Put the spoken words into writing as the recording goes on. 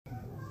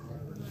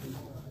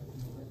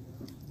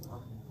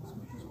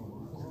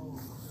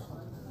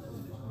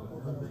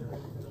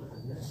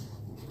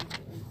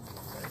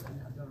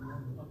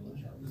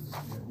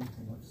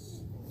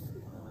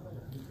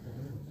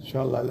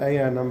Inshallah,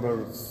 al-ayah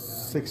number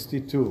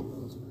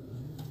 62.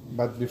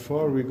 But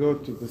before we go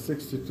to the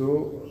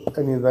 62,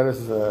 there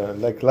is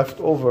like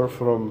leftover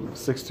from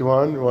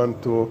 61. We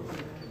want to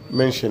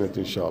mention it,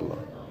 inshallah.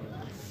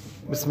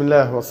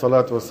 Bismillah wa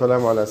salatu wa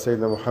salam ala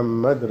Sayyidina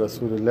Muhammad,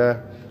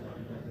 Rasulullah,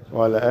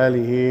 wa ala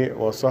alihi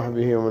wa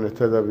sahbihi wa man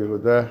ihtada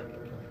bihudah.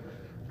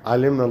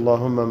 علمنا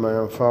اللهم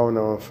ما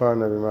ينفعنا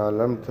وانفعنا بما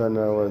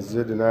علمتنا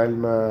وزدنا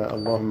علما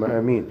اللهم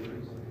آمين.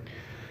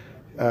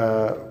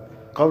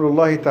 قول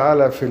الله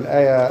تعالى في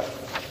الآية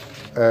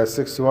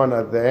 61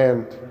 at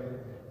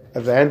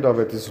the end of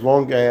it is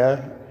long ayah.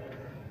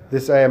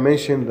 This ayah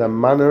mentioned the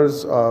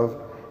manners of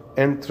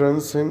entering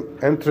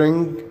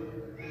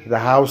the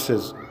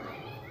houses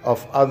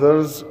of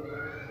others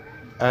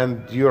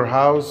and your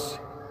house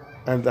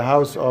and the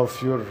house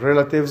of your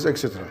relatives,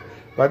 etc.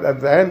 But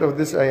at the end of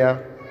this ayah,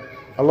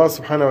 Allah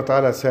subhanahu wa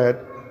ta'ala said,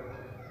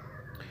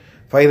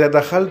 فَإِذَا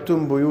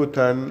دَخَلْتُمْ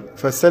بُيُوتًا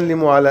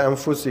فَسَلِّمُوا عَلَى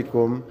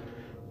أَنفُسِكُمْ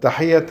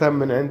تحية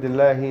من عند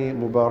الله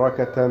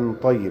مباركة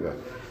طيبة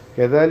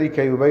كذلك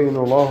يبين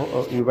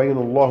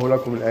الله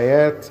لكم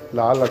الآيات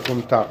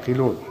لعلكم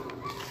تعقلون.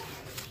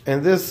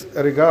 In this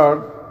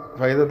regard,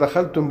 فإذا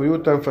دخلتم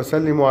بيوتا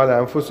فسلموا على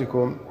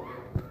أنفسكم.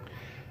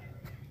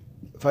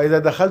 فإذا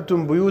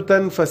دخلتم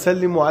بيوتا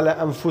فسلموا على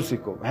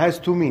أنفسكم has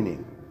two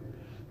meanings.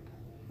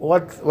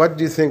 What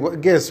do you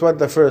think? Guess what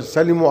the first?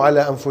 سلموا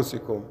على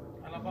أنفسكم.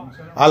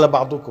 على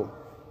بعضكم.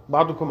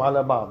 بعضكم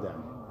على بعض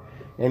يعني.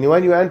 And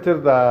when you enter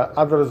the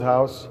other's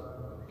house,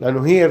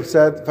 لأنه here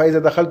said فإذا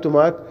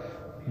دخلتم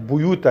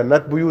بيوتا,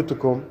 not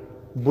بيوتكم,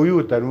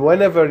 بيوتا.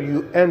 Whenever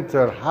you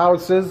enter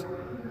houses,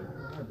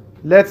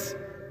 let's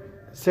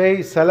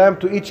say salam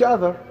to each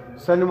other.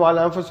 سلموا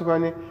على أنفسكم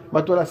يعني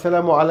ما تقول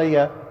السلام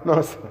علي. No,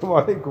 السلام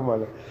عليكم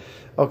علي.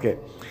 Okay.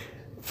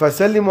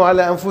 فسلموا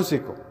على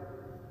أنفسكم.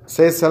 Say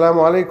السلام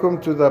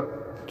عليكم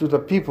to the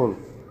people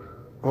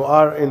who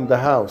are in the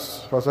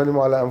house.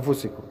 فسلموا على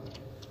أنفسكم.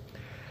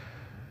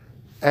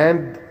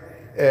 And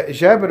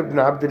Jabir ibn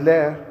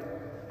Abdullah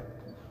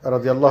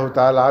radiyallahu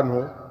ta'ala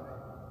anhu,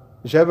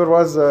 Jabir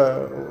was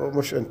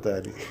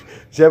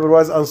Jabir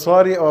was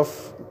Ansari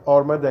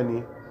or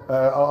Madani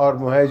or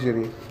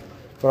Muhajiri.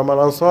 From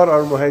Al-Ansar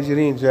or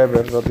Muhajirin,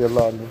 Jabir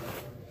radiyallahu anhu.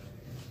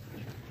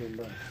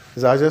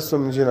 إذا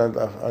عجزتم من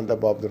جينا عند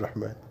أبو عبد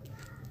الرحمن.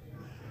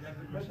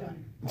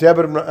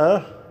 جابر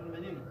بن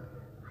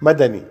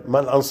مدني من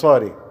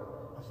الأنصاري.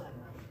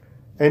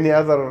 Any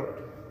other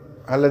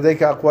هل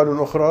لديك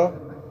أقوال أخرى؟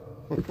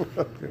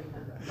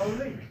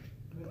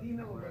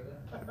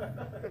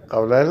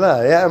 قولين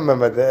لا يا أما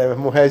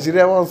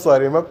مهاجري أو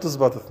أنصاري ما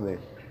بتزبط اثنين.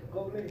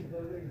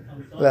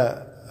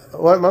 لا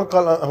من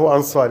قال هو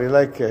أنصاري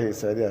like he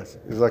said yes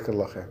جزاك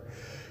الله خير.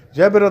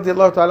 جابر رضي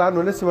الله تعالى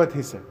عنه listen what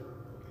he said.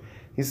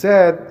 He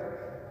said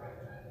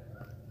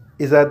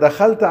إذا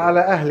دخلت على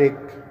أهلك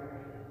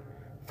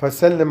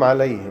فسلم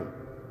عليهم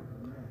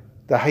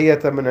تحية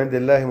من عند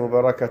الله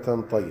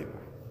مباركة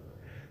طيبة.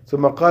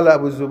 ثم قال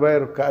أبو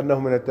الزبير كأنه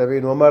من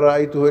التابعين وما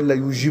رأيته إلا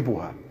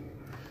يجيبها.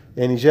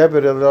 يعني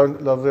جابر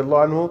رضي الله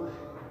عنه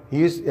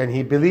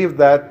he believed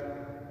that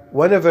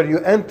whenever you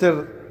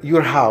enter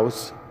your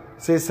house,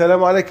 say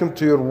Assalamu alaikum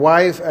to your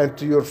wife and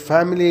to your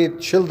family,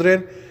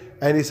 children,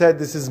 and he said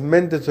this is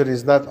mandatory,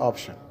 it's not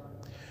option.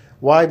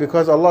 Why?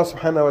 Because Allah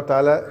subhanahu wa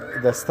ta'ala,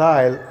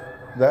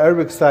 the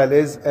Arabic style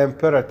is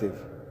imperative.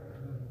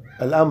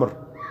 الأمر.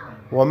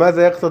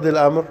 وماذا يقتضي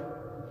الأمر؟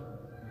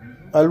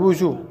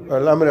 الوجوب.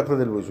 الأمر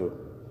يقتضي الوجوب.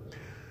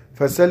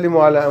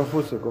 فسلموا على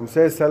أنفسكم. Say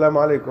السلام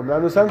عليكم.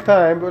 لأنه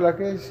sometimes بيقول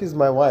لك she's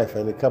my wife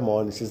and come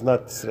on, she's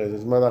not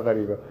strange, ما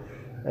غريبة.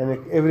 And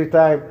every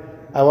time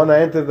I want to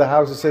enter the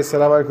house to say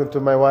السلام عليكم to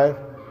my wife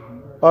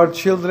or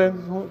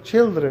children,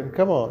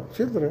 come on,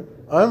 children.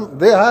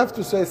 They have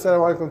to say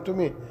السلام عليكم to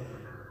me.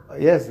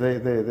 Yes,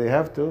 they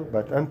have to,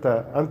 but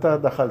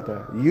أنت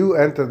دخلت. You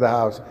enter the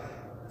house.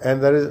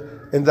 And there is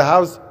in the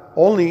house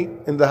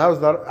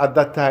there, at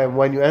that time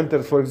when you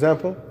enter, for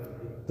example,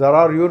 there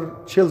are your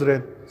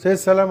children. Say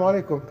Assalamu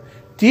alaikum.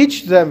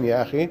 Teach them,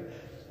 ya akhi,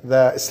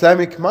 the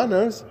Islamic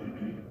manners,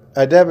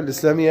 adab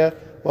al-Islamiyya,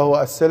 wa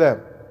huwa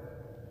as-salam.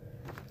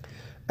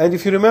 And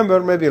if you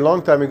remember, maybe a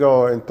long time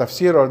ago in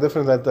tafsir or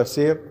different than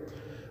tafsir,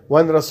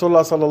 when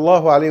Rasulullah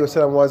sallallahu alayhi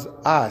wasallam was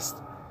asked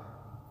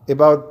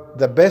about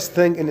the best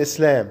thing in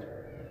Islam,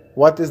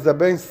 what is the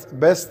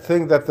best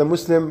thing that the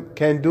Muslim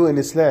can do in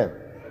Islam?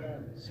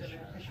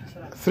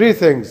 Three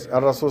things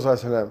الرسول صلى الله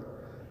عليه وسلم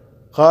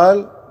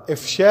قال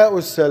إفشاء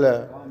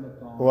السلام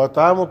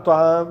وطعام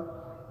الطعام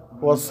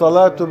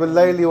والصلاة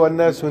بالليل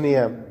والناس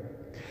نيام.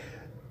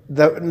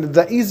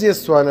 The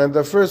easiest one and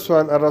the first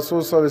one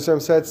الرسول صلى الله عليه وسلم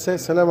said say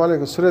السلام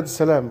عليكم سورة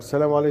السلام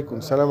السلام عليكم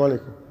السلام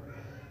عليكم.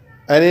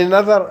 And in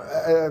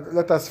another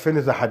let us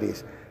finish the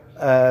hadith.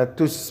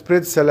 To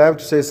spread salam,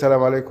 to say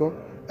السلام عليكم,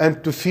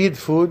 and to feed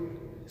food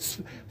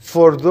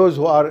for those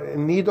who are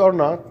in need or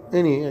not,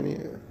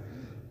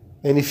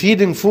 any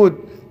feeding food,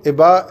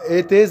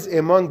 it is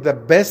among the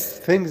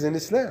best things in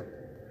Islam.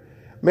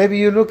 Maybe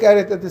you look at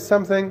it as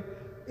something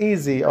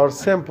easy or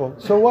simple.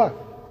 So what?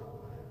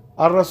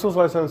 Our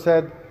Rasul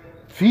said,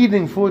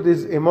 Feeding food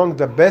is among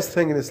the best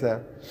thing in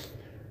Islam.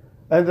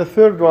 And the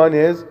third one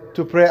is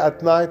to pray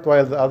at night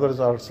while the others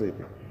are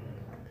sleeping.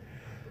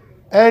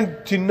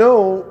 And to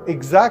know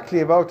exactly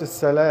about the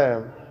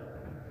salam,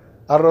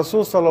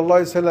 Al-Rasul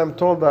sallallahu alayhi wa sallam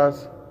told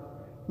us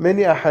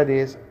many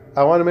ahadith.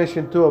 I want to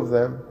mention two of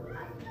them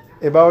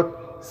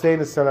about saying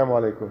Assalamu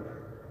alaikum.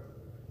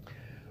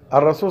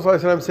 Al-Rasul sallallahu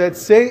alayhi wa sallam said,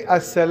 say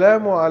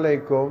Assalamu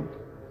alaikum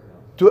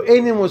to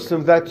any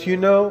Muslim that you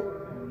know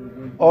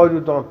or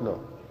you don't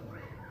know.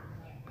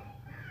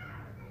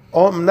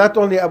 Not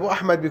only Abu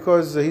Ahmad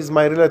because he's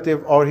my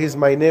relative or he's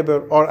my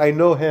neighbor or I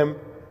know him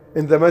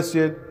in the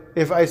masjid.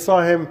 If I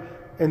saw him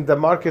in the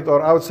market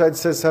or outside,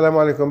 say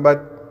Assalamu alaikum,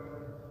 but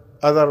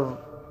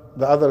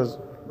the others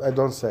I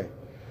don't say.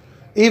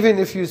 Even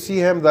if you see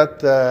him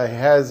that he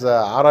has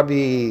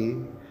Arabi,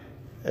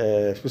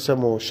 شو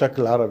بسموه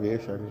شكل عربي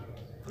ايش يعني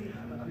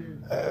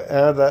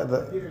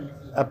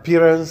the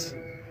appearance,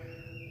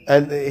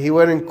 and he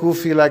wearing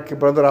kufi like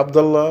Brother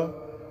Abdullah,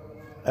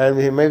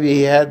 and maybe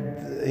he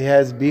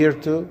has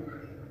beard too,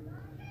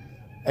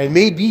 and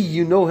maybe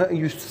you know him,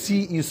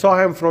 you saw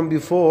him from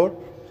before,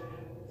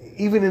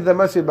 even in the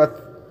masjid,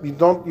 but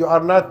you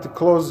are not a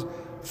close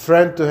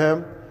friend to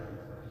him,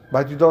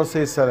 but you don't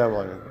say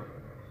Assalamu alaikum.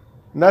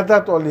 Not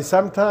that only,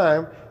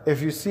 sometimes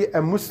if you see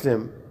a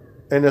Muslim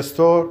in a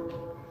store,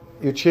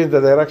 you change the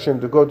direction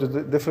to go to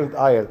the different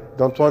aisle.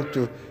 Don't want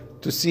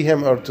to see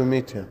him or to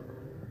meet him.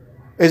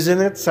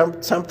 Isn't it?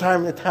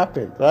 Sometimes it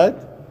happened, right?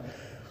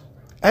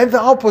 And the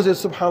opposite,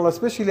 subhanAllah,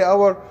 especially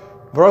our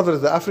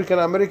brothers, the African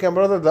American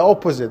brothers, the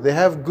opposite. They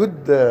have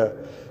good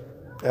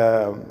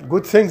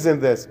things in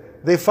this.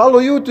 They follow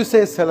you to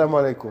say Assalamu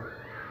alaikum.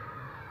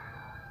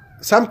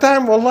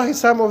 Sometimes, wallahi,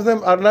 some of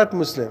them are not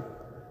Muslim.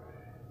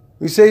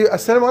 You say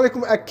Assalamu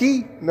alaikum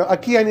aki. No,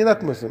 aki yani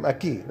not Muslim.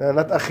 Aki. No,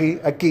 not akhi,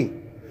 aki.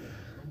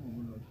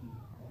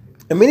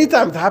 And many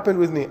times it happened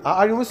with me.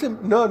 Are you Muslim?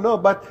 No,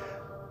 but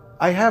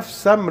I have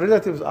some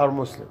relatives are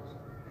Muslims.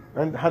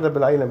 And hada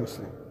bil aila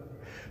Muslim.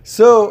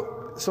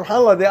 So,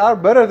 subhanAllah, they are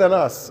better than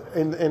us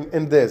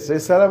in this. Say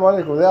Assalamu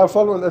alaikum. They are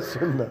following the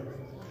Sunnah.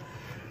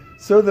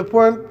 So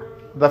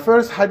the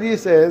first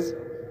hadith is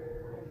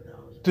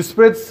to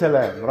spread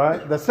salam,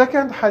 right? The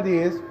second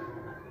hadith,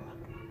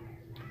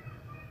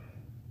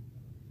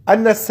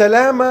 أن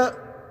السلام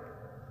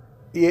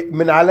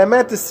من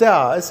علامات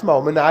الساعة.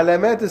 اسمعوا، من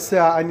علامات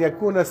الساعة أن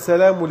يكون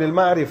السلام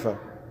للمعرفة.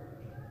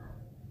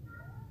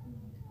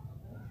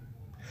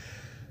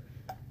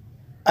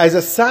 As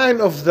a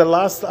sign of the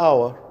last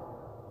hour,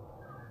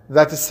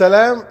 that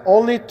salam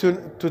only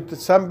to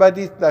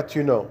somebody that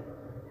you know.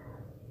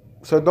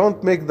 So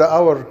don't make the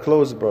hour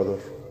close, brother.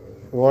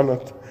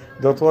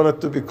 Don't want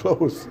it to be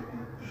close.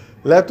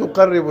 لا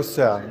تقرب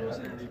الساعة.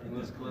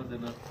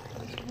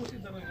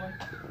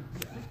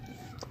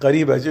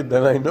 قريبة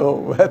جدا, I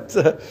know,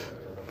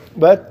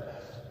 but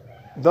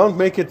don't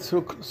make it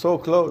so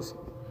close.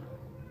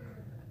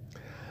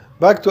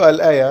 Back to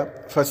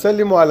الآية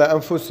فسلموا على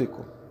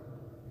أنفسكم.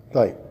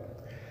 طيب,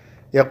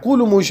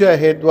 يقول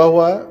مجاهد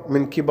وهو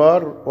من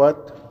كبار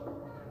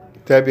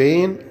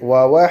تابعين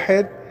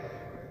وواحد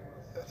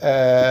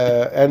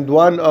and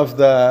one of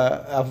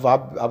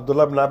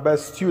Abdullah ibn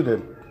Abbas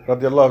student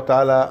رضي الله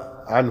تعالى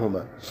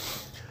عنهما.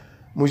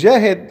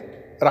 مجاهد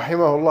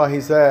رحمه الله,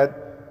 he said,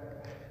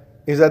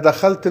 إذا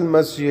دخلت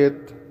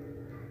المسجد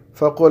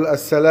فقل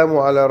السلام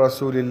على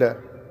رسول الله,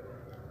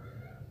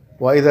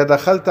 وإذا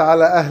دخلت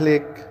على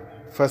أهلك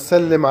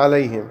فسلم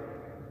عليهم,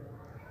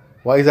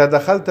 وإذا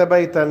دخلت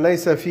بيتا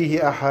ليس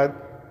فيه أحد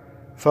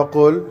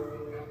فقل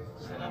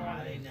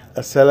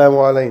السلام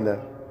علينا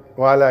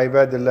وعلى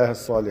عباد الله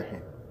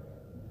الصالحين.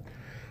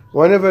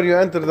 Whenever you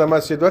enter the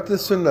masjid, what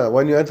is sunnah?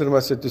 When you enter the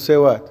masjid, to say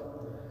what?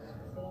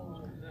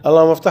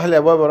 اللهم افتح لي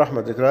أبواب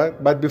رحمتك,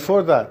 right? But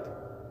before that,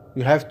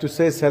 you have to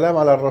say salam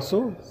ala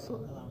Rasul.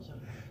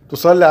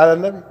 تصلي على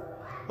النبي.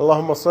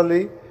 اللهم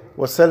صلي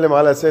وسلم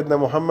على سيدنا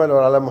محمد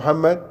وعلى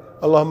محمد.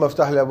 اللهم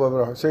افتح لي أبواب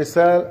رحمتك.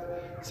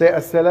 Say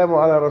السلام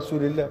على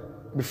رسول الله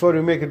before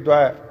you make a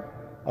dua.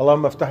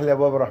 اللهم افتح لي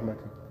أبواب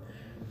رحمتك.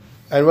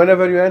 And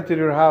whenever you enter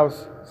your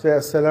house, say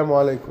السلام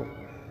عليكم.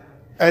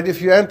 And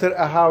if you enter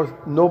a house,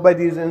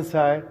 nobody is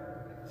inside,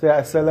 say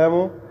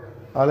السلام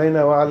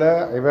علينا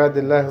وعلى عباد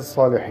الله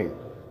الصالحين.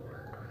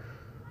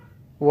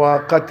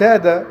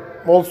 وقتادة,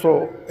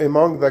 also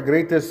among the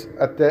greatest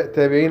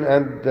tabi'in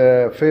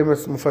and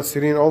famous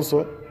mufassirin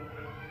also,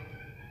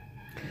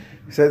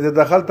 he said, إذا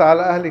دخلت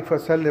على أهلك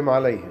فسلم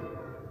عليهم,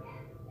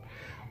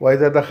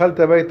 وإذا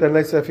دخلت بيتا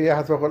ليس فيه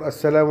أحد فقل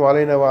السلام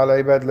علينا وعلى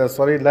عباد الله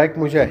الصالحين, like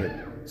Mujahid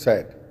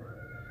said.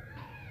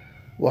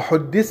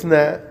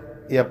 وحدثنا,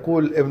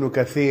 يقول ابن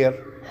كثير,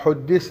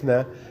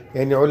 حدثنا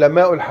يعني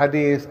علماء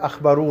الحديث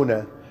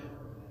أخبرونا.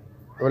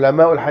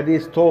 علماء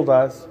الحديث told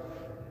us,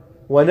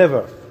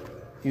 whenever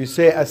you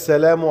say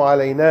Assalamu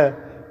alayna,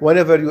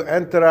 whenever you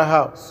enter a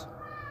house,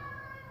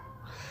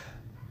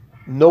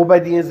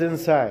 nobody is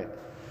inside,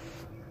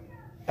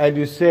 and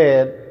you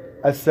said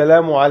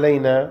Assalamu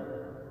alayna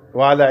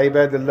wa ala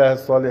ibadillah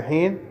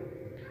as-salihin,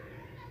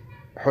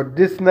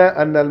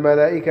 حدثنا أن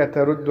الملائكة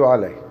ترد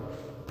عليه.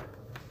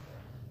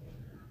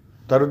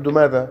 ترد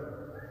ماذا؟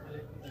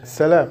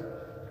 السلام.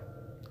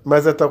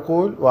 ماذا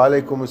تقول؟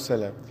 وعليكم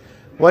السلام.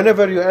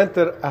 Whenever you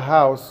enter a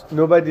house,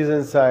 nobody is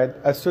inside.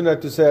 السنة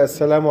to say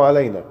السلام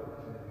علينا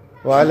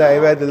وعلى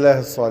عباد الله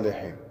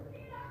الصالحين.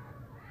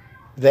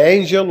 The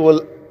angel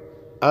will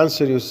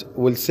answer you,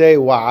 will say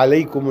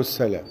وعليكم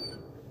السلام.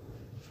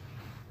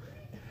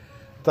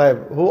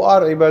 طيب, who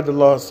are عباد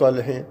الله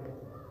الصالحين؟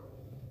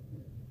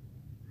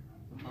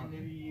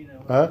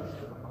 ها؟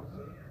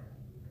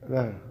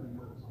 لا.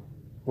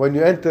 When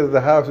you enter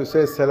the house, you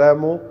say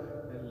السلام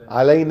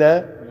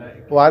علينا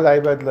وعلى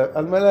عباد الله.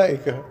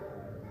 الملائكة.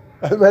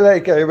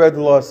 الملائكة عباد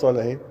الله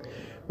الصالحين.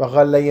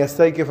 وقال لن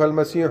يستيقظ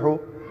المسيح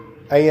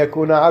أن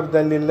يكون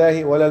عبدا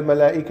لله ولا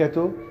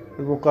الملائكة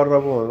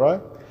المقربون,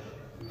 right?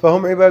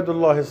 فهم عباد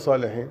الله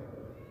الصالحين.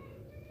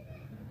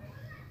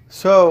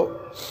 So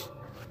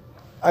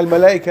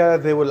الملائكة,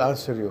 they will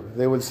answer you.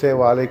 They will say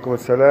وعليكم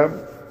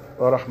السلام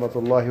ورحمة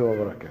الله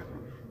وبركاته.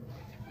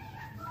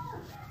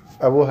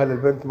 أبوها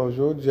للبنت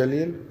موجود؟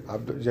 جليل؟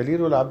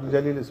 جليل ولا عبد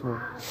الجليل اسمه؟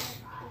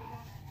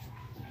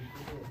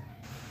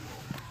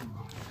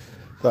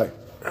 طيب.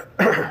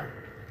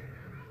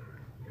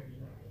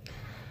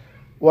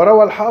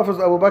 وروى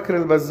الحافظ أبو بكر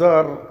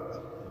البزار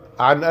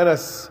عن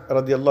أنس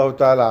رضي الله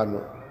تعالى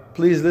عنه.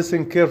 Please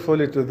listen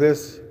carefully to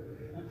this,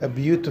 a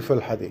beautiful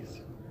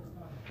hadith.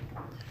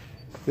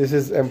 This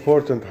is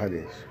important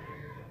hadith.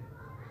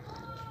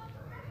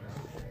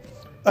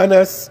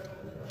 Anas,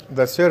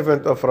 the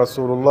servant of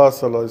Rasulullah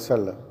sallallahu alaihi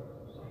wasallam,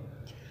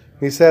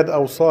 he said,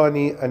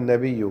 أوصاني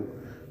النبي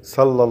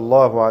صلى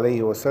الله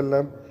عليه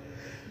وسلم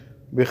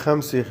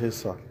بخمس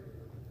خصال.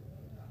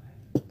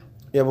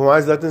 يا ابو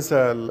معاذ لا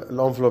تنسى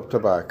الانفلوب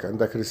تبعك،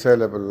 عندك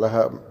رسالة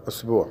لها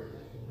اسبوع.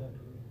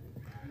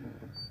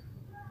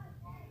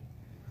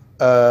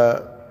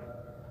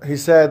 He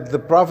said the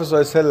Prophet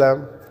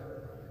ﷺ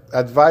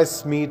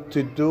advised me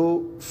to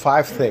do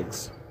 5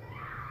 things.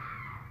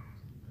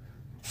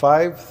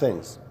 5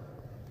 things.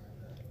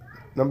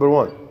 Number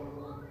 1,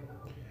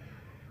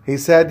 he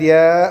said,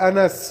 يا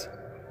أنس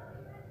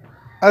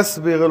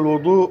أسبغ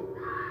الوضوء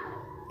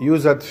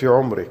يزد في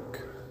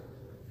عمرك.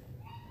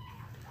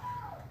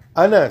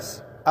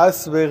 أنس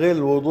أسبغ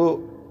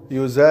الوضوء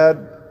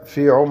يزاد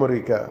في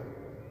عمرك.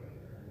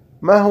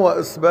 ما هو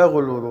إسباغ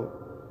الوضوء؟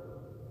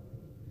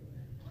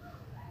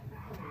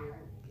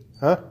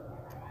 ها؟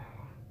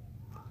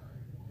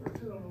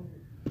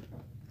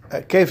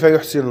 كيف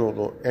يحسن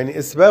الوضوء؟ يعني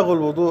إسباغ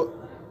الوضوء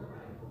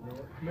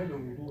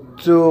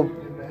to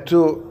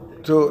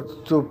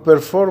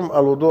perform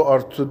الوضوء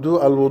or to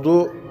do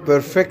الوضوء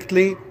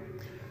perfectly.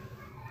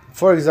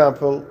 For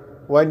example,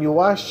 when you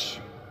wash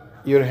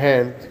your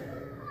hand,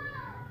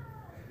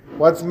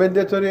 what's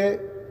mandatory?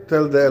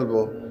 Till the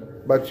elbow,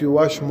 but you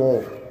wash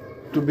more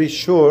to be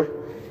sure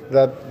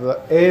that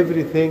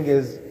everything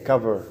is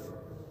covered.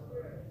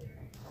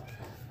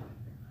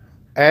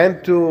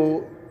 And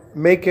to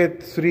make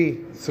it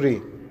 3.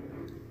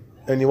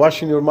 And you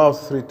wash in your mouth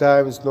 3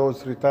 times,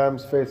 nose 3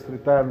 times, face 3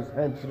 times,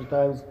 hands 3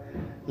 times,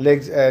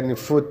 legs and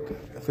foot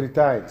 3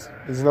 times.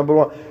 This is number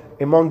 1.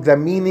 Among the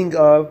meaning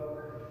of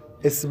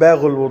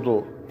إسباغ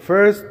الوضوء.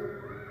 First,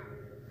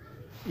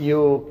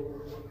 you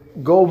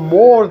go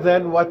more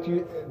than what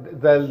you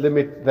the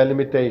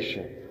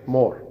limitation,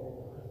 more.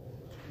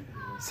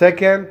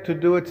 Second, to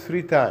do it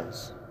 3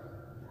 times.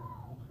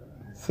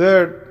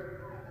 Third,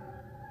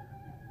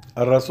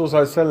 الرسول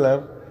صلى الله عليه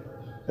وسلم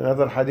in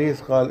other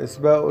hadith قال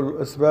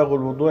إسباغ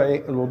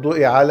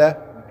الوضوء على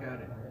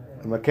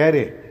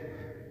المكاره.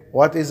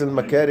 What is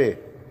المكاره؟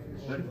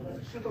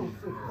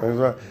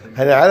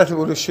 هنا عادة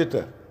بيقولوا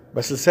الشتاء،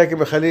 بس الساكن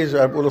بالخليج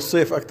بيقولوا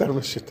الصيف أكثر من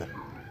الشتاء.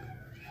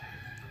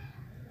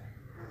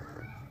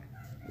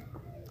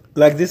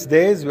 Like these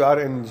days we are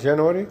in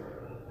January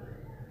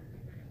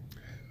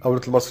أو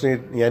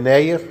المصريين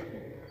يناير،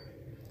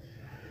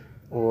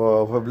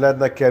 وفي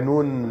بلادنا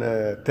كانون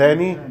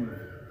تاني.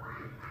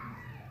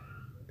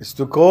 It's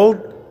too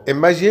cold.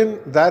 Imagine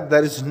that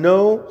there is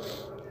no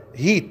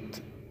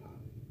heat.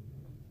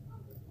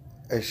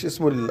 ايش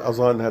اسمه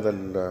الأظان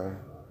هذا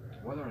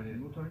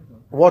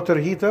water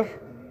heater?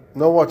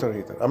 No water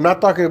heater. I'm not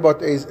talking about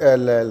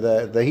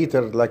the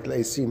heater like the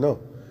AC. No,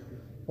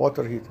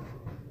 water heater.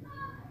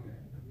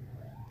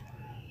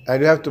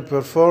 And you have to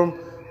perform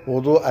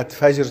wudu at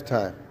Fajr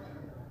time.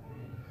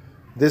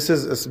 This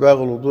is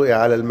إسباغ الوضوء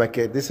على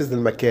المكاره. This is the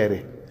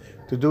makare.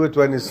 To do it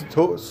when it's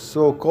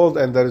so cold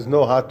and there is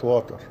no hot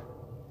water.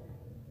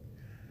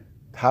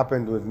 It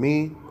happened with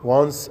me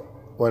once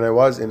when I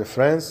was in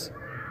France,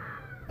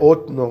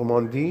 Haute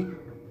Normandie,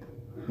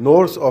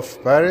 north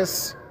of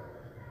Paris.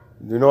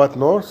 Do you know what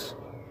north?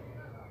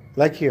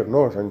 Like here,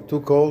 north, and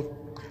too cold.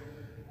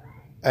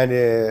 And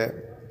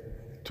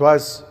it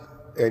was,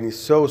 and it's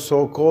so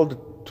cold,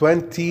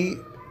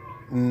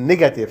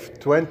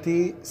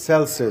 -20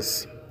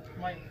 Celsius.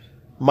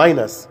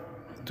 Minus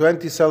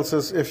 20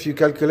 Celsius. If you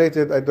calculate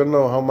it, I don't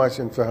know how much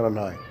in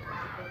Fahrenheit.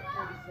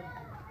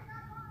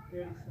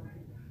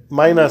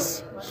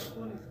 Minus.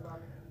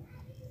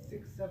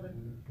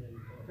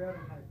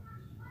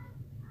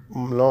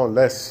 No,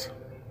 less.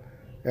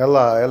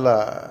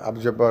 يلا عبد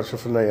الجبار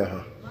شوف لنا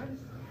اياها.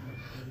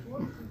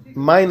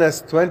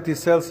 Minus 20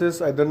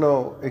 Celsius, I don't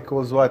know,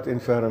 equals what in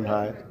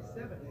Fahrenheit?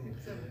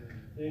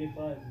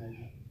 85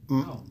 maybe.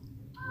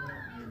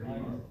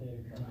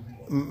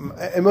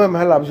 المهم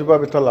هلا عبد الجبار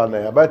بيطلع لنا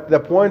اياها. But the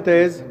point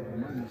is,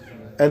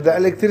 and the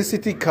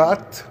electricity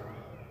cut.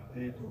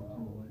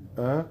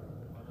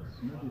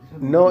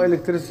 No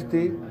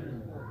electricity.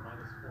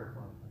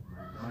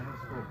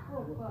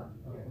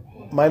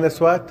 Minus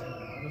what?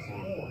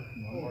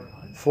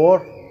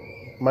 4.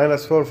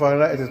 Minus 4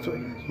 Fahrenheit. It is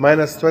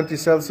minus 20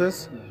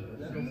 Celsius.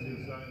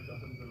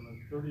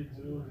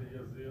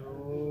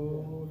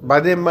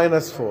 بعدين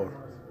minus 4.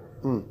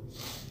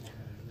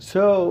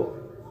 So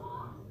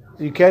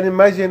you can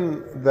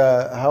imagine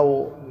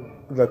how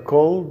the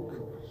cold,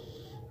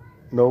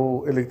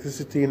 no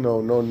electricity,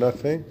 no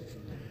nothing.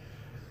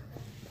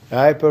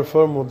 I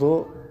perform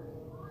wudu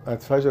at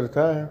Fajr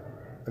time.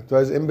 It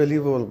was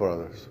unbelievable,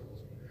 brothers.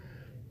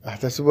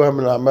 احتسبوها من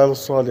الأعمال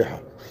الصالحة.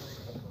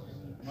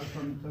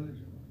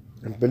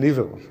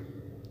 Unbelievable.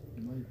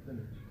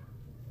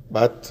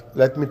 But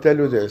let me tell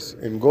you this,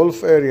 in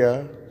Gulf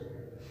area,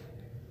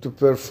 to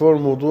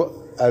perform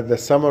wudu at the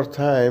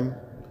summertime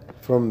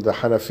from the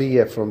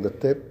Hanafiya, from the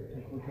tip,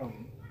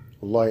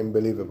 Allah,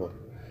 unbelievable.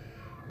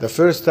 The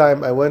first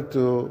time I went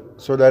to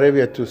Saudi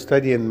Arabia to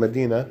study in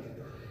Medina,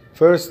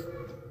 first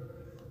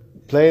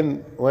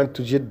plane went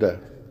to Jeddah,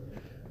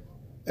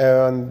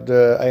 and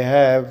I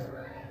have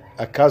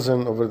a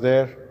cousin over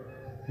there.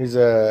 He's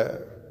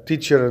a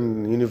teacher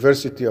in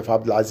University of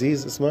Abdul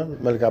Aziz,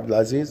 Malik Abdul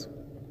Aziz.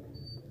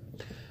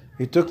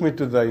 He took me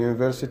to the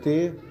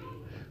university.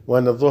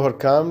 When the Dhuhr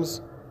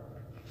comes,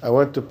 I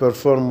went to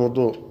perform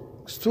wudu.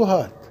 It's too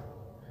hot.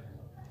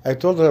 I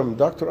told him,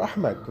 Dr.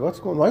 Ahmed, what's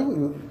going on?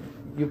 Why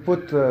you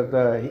put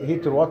the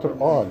heater water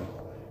on?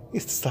 He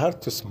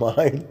started to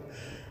smile.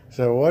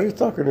 So what are you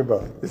talking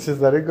about? This is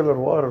the regular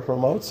water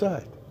from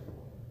outside.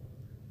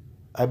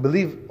 I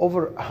believe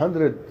over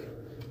 100.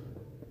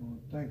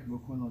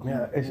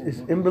 Yeah,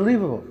 it's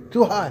unbelievable.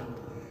 Too hot.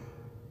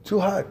 Too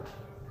hot.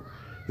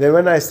 Then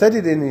when I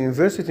studied in the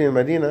university in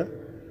Medina,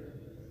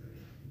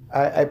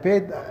 I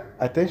paid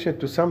attention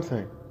to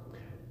something.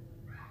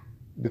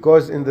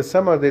 Because in the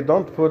summer they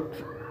don't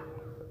put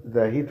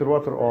the heater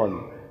water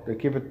on. They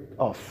keep it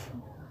off.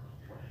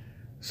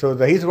 So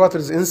the heater water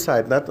is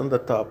inside, not on the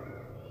top,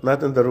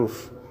 not on the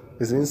roof.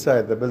 It's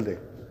inside the building.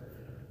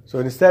 So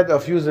instead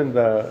of using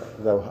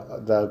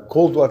the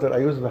cold water, I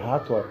use the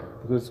hot water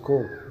because it's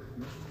cold.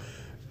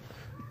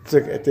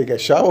 Take a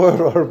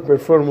shower or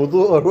perform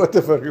wudu or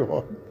whatever you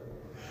want.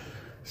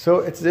 So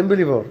it's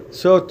unbelievable.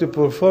 So to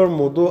perform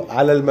wudu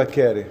ala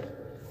al-makarih.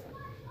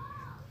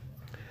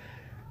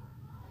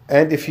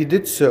 And if you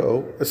did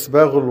so,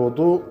 isbagh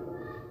al-wudu,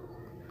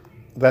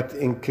 that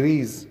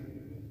increase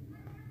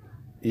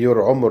your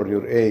umr,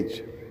 your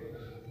age.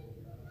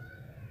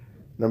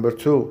 Number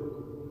 2,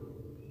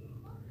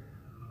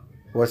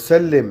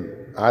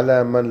 وسلم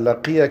على من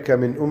لقيك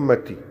من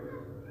أمتي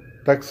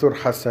تكثر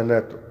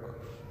حسناتك.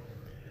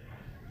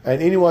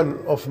 And anyone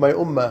of my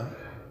ummah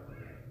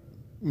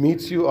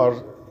meets you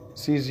or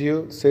sees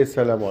you, say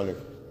salamu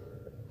alaikum.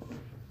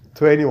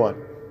 To anyone,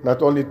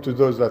 not only to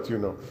those that you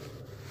know.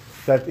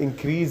 That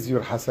increase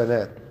your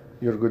hasanat,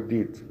 your good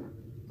deeds.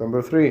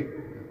 Number 3,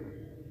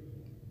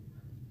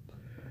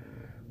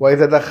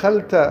 وإذا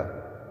دخلت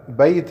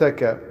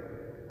بيتك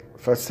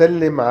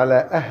فسلم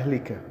على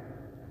أهلك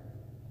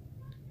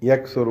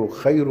يكثر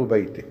خير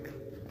بيتك.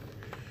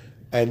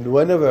 And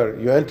whenever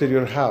you enter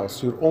your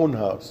house, your own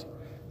house,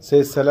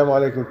 say assalamu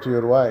alaikum to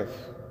your wife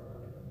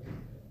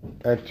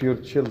and to your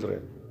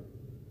children,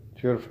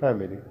 to your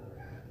family.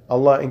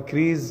 Allah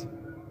increase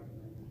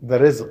the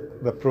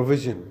rizq, the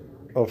provision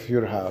of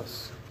your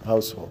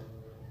household.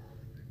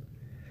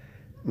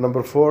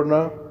 Number 4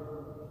 now.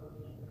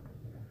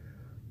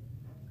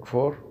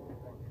 4.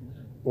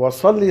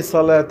 وصلي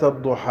صلاة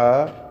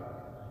الضحى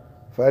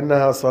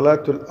فإنها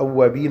صلاة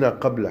الأوابين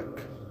قبلك.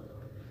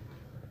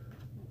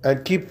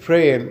 And keep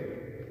praying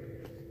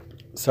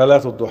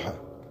Salat al-Duha.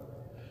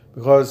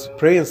 Because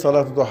praying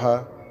Salat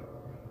al-Duha,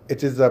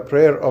 it is the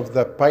prayer of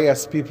the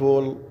pious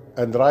people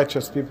and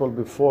righteous people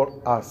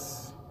before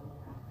us.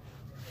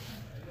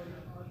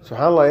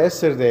 SubhanAllah,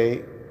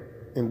 yesterday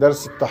in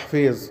Dars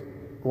al-Tahfiz,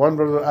 one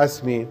brother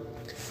asked me,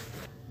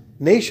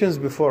 nations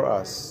before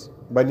us,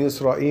 Bani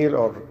Israel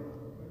or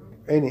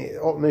any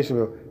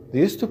nation, they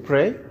used to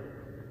pray?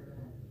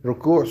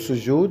 Ruku',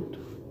 sujood?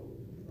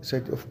 I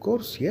said, of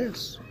course,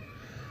 yes.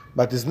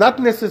 But it's not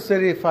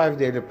necessary 5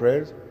 daily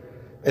prayers.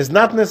 It's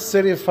not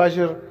necessary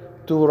Fajr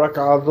 2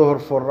 rak'ah,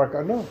 Dhuhr 4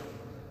 rak'ah, no.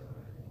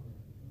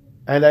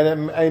 And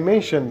I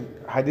mentioned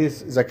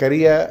Hadith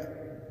Zakaria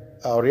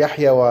or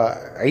Yahya wa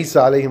Isa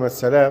alayhim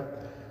as-salam,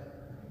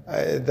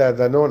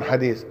 the known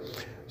Hadith.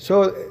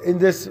 So in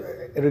this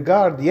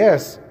regard,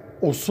 yes,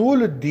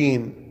 usul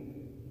al-Deen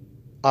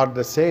are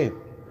the same.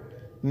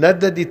 Not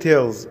the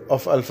details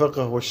of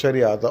al-fiqh wa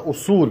sharia, the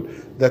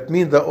usul, that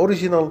means the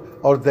original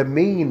or the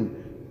main,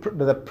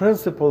 the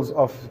principles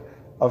of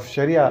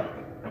sharia,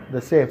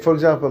 the same. For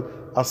example,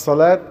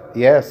 As-salat,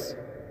 yes.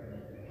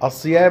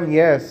 As-siyam,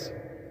 yes.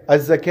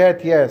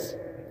 As-zakat, yes.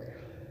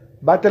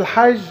 But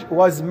al-hajj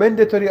was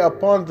mandatory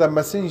upon the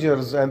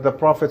messengers and the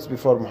prophets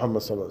before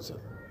Muhammad sallallahu alaihi wasallam.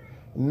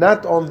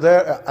 Not on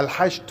their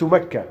al-hajj to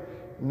Mecca,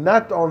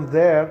 not on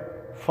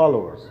their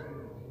followers.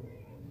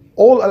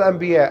 All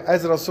al-anbiya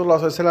as Rasulullah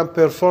sallallahu alaihi wasallam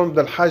performed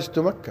al-hajj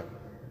to Mecca.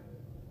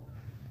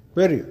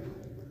 Period.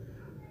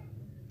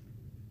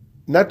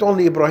 Not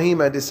only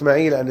Ibrahim and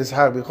Ismail and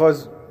Ishaq,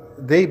 because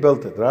they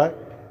built it, right?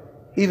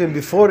 Even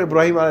before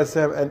Ibrahim alayhi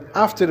salam and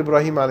after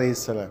Ibrahim alayhi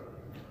salam.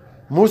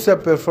 Musa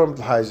performed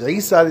Hajj,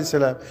 Isa alayhi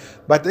salam,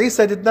 but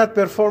Isa did not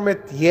perform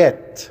it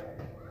yet.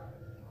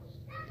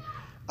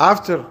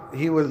 After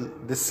he will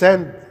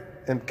descend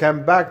and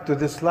come back to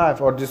this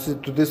life or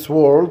to this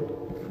world,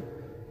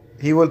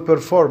 he will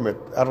perform it.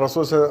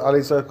 Al-Rasul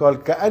alayhi salam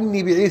called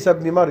كأني بعيسى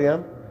ابن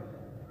مريم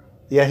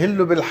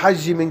يهل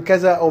بالحج من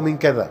كذا أو من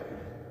كذا.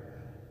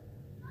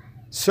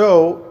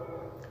 So,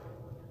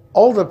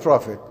 all the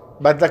Prophet.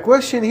 But the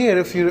question here,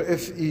 if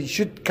you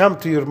should come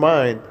to your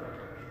mind,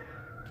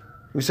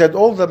 we said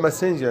all the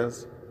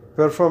messengers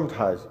performed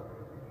Hajj.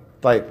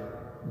 Like,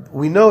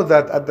 we know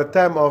that at the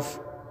time of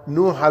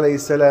Nuh alayhi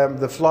salam,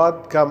 the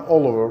flood come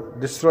all over,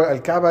 destroy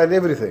Al-Kaaba and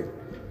everything.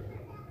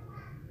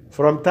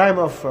 From time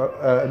of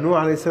Nuh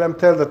alayhi salam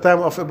till the time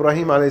of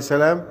Ibrahim alayhi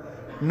salam,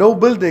 no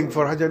building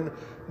for Hajj.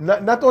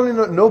 Not only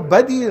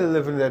nobody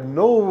living there,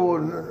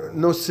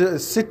 no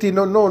city,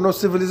 no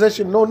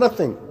civilization, no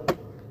nothing.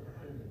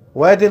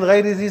 واد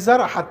غير ذي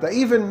زرع حتى,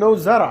 even no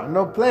zara,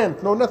 no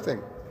plant, no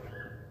nothing.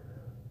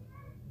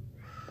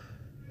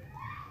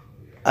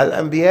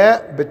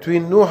 Al-Anbiya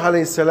between Nuh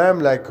alayhi salam,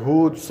 like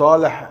Hud,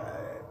 Salih,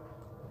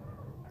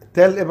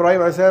 till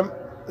Ibrahim alayhi salam,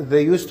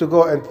 they used to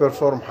go and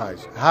perform Hajj.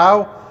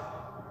 How?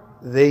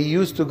 They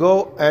used to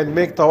go and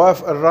make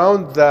tawaf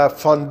around the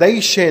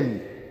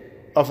foundation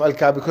of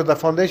Al-Kaaba, because the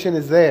foundation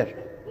is there.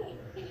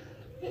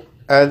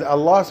 And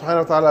Allah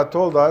subhanahu wa ta'ala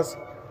told us,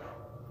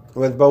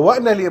 with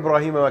بَوَأْنَا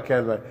لِإِبْرَاهِيمَ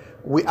مَكَانًا,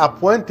 we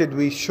appointed,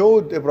 we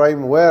showed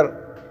Ibrahim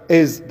where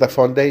is the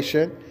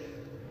foundation.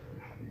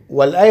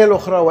 وَالْآيَةُ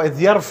الْأُخْرَى وَإِذْ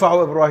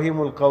يَرْفَعُ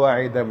إِبْرَاهِيمُ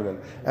الْقَوَاعِدَ مِنَ.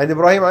 And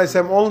Ibrahim alayhi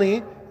salam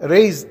only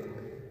raised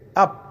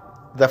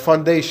up the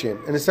foundation.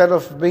 And instead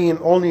of being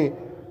only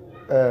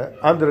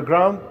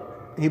underground,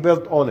 he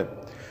built on it.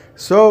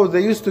 So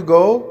they used to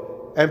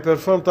go and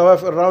perform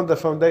tawaf around the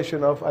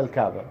foundation of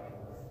Al-Kaaba.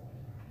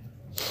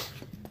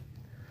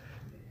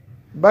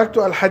 Back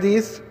to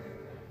Al-Hadith.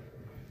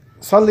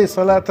 صلي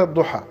صلاة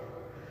الضحى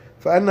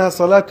فأنها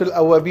صلاة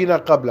الأوابين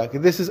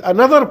قبلك. This is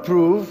another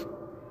proof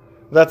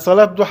that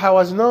Salat Duha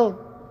was known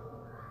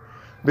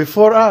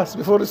before us,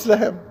 before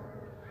Islam.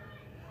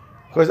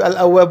 Because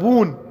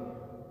Al-Awwabun,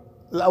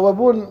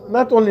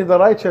 not only the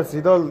righteous,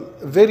 you know,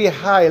 very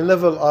high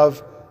level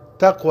of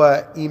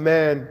taqwa,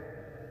 iman,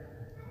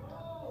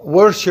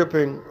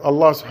 worshipping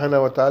Allah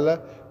subhanahu wa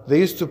ta'ala, they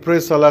used to pray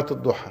Salat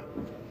al-Duha.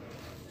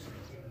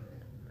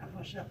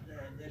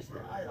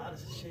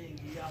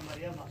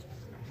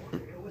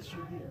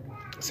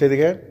 Say it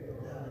again.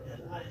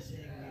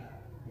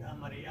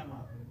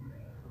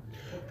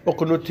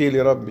 اقنتي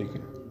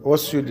لربك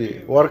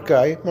واسجدي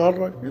واركعي مع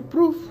الراكعين.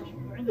 Proof.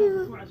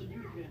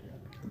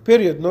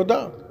 Period, no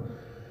doubt.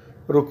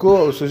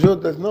 ركوع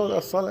وسجود, there's no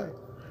salah.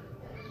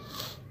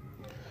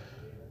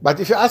 But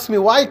if you ask me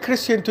why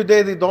Christian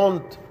today they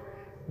don't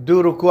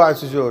do ruku' and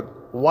sujood,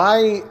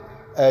 why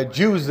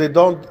Jews they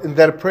don't in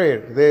their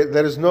prayer,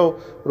 there is no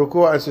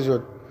ruku' and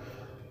sujood.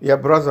 Yeah,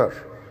 brother,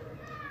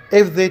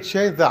 if they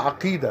change the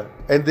aqidah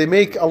and they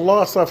make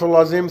Allah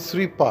astaghfirullah azim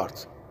 3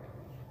 parts,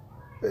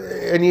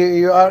 and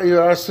you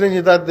are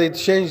strange that they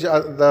change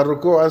the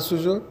ruku' and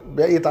sujood,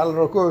 بقيت على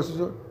الركوع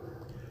والسجود.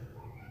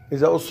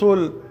 إذا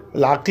أصول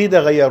العقيدة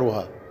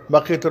غيروها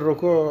بقيت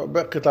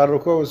على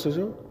الركوع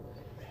والسجود.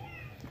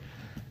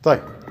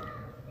 طيب.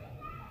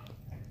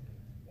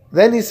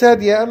 Then he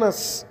said, يا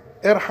أنس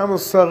ارحم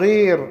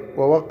الصغير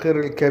ووقر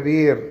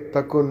الكبير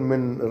تكن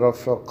من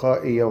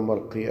رفقاء يوم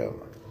القيامة.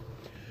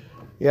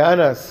 يا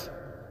أنس,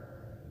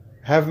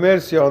 have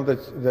mercy on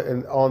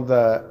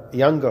the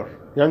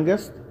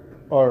youngest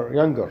or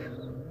younger,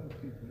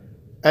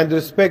 and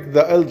respect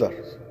the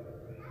elders.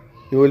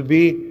 You will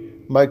be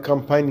my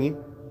companion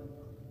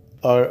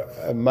or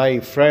my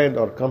friend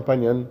or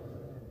companion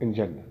in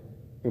Jannah,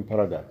 in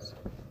paradise.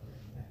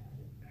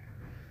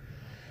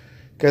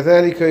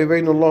 كذلك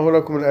يبين الله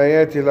لكم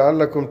الآيات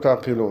لعلكم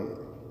تعقلون.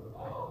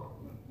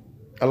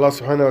 Allah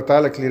subhanahu wa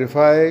ta'ala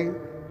clarify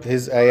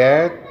His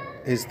ayat,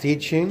 His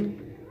teaching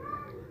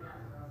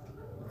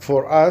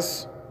for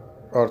us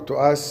or to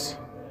us,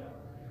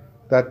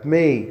 that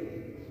may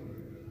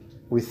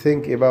we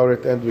think about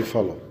it and we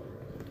follow.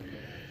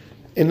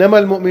 إنما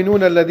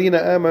المؤمنون الذين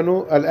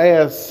آمنوا,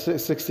 الآية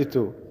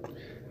 62.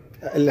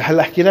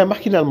 هلا حكينا ما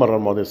حكينا المرة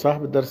الماضية صح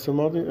بالدرس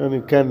الماضي؟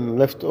 يعني كان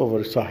left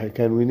over صح,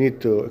 كان we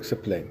need to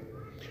explain.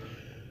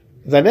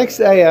 The next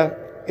ayah,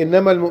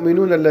 إنما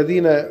المؤمنون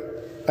الذين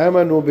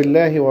آمنوا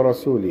بالله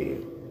ورسوله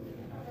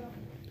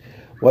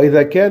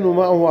وإذا كانوا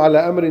معه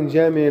على أمر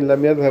جامع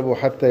لم يذهبوا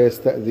حتى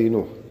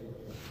يستأذنوه.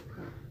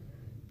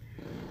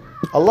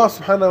 Allah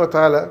subhanahu wa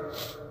ta'ala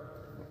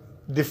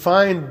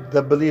defined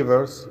the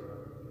believers.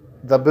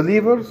 The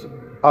believers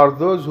are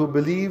those who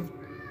believe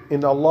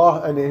in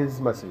Allah and in His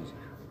Messenger.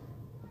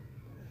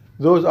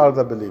 Those are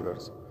the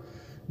believers.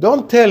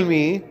 Don't tell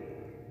me,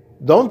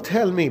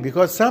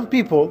 because some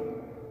people,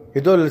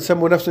 يدول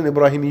يسموا نفسهم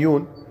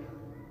إبراهيميون,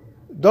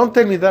 don't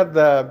tell me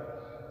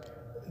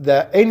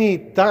that any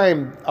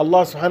time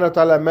Allah subhanahu wa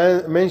ta'ala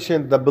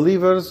mentioned the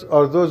believers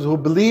or those who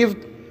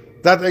believed,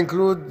 that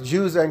include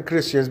Jews and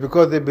Christians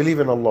because they believe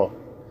in Allah.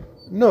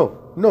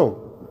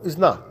 No, it's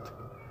not.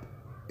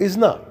 It's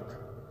not.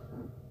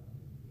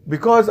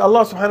 Because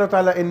Allah subhanahu wa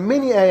ta'ala in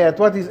many ayat,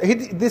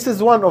 this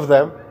is one of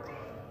them.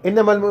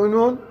 إنما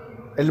المؤمنون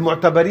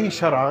المعتبرين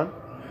شرعا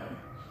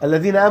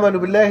الذين آمنوا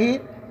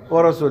بالله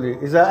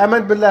ورسوله. إذا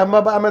آمنت بالله ما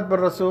بآمنت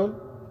بالرسول,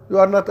 you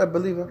are not a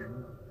believer.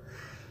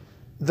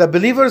 The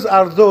believers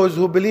are those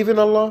who believe in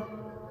Allah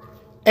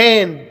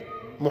and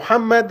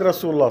Muhammad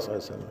Rasulullah sallallahu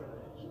alaihi wasallam.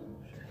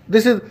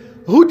 This is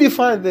who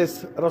defined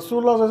this?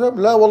 Rasulullah sallallahu alaihi wasallam?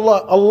 La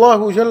wallah,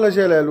 Allahu Jalla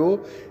Jalaluhu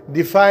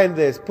defined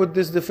this. Put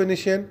this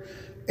definition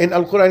in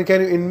Al-Quran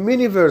Karim in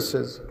many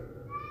verses.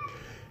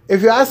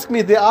 If you ask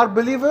me, they are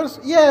believers?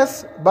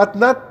 Yes, but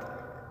not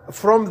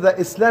from the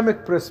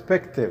Islamic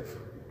perspective.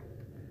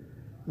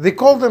 They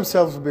call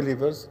themselves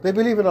believers. They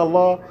believe in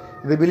Allah.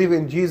 They believe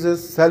in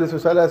Jesus.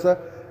 Salisu Salasa.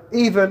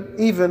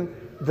 Even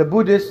the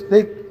Buddhists,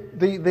 they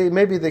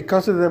maybe they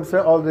consider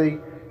themselves, or they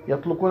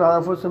يطلقون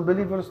على أنفسهم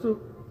believers too.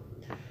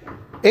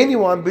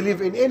 Anyone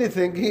believe in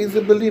anything, he is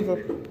a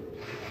believer.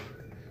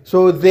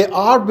 So they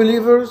are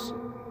believers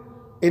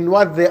in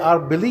what they are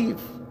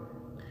believe.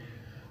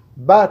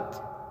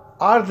 But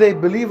are they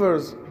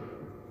believers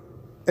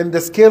in the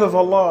scale of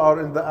Allah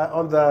or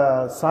on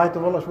the side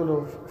of Allah?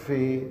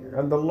 في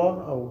عند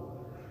الله أو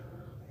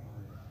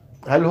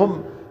هل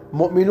هم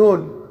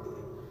مؤمنون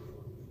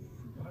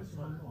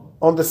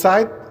on the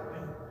side,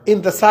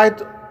 in the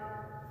side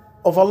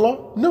of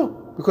Allah?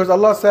 No, because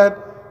Allah said,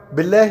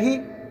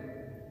 Billahi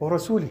wa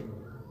Rasuli.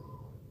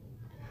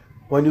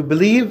 When you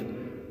believe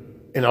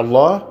in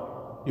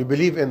Allah, you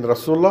believe in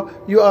Rasulullah,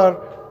 you are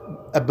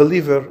a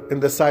believer in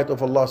the sight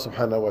of Allah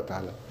subhanahu wa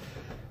ta'ala.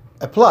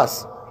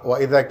 Plus,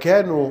 وَإِذَا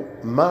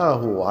كَانُوا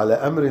مَعَهُ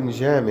عَلَى أَمْرٍ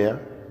جَامِعٍ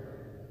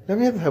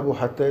لَمْ يَذْهَبُوا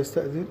حَتَّى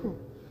يَسْتَأْذِنُوا.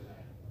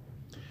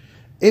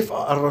 If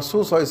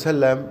Rasul sallallahu alayhi wa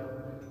sallam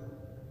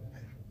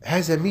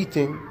has a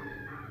meeting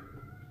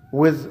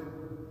with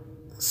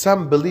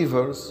some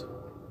believers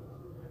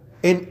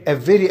in a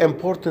very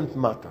important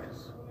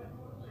matters.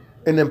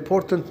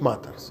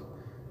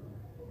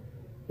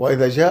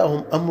 وإذا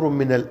جاءهم أمر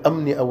من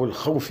الأمن أو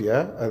الخوف,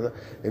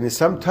 and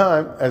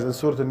sometime, as in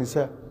Surah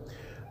An-Nisa,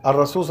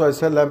 Rasul sallallahu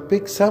alaihi wasallam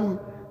picked some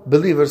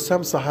believers,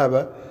 some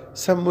Sahaba,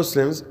 some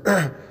Muslims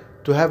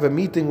to have a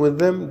meeting with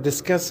them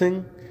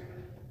discussing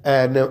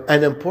an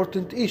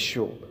important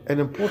issue, an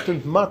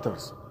important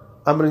matters.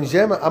 أمر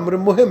جامع, أمر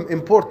مهم,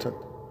 important,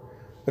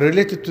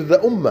 related to the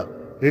ummah,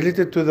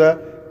 related to the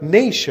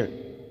nation.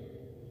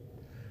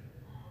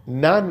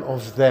 None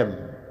of them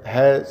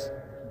has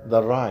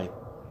the right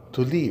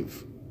to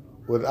leave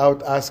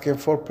without asking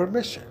for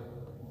permission.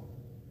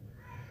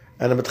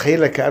 أنا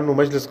متخيلها كأنه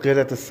مجلس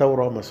قيادة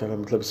الثورة مثلا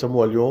مثل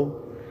بيسموها اليوم،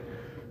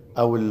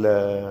 أو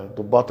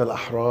الضباط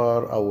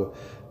الأحرار،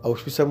 أو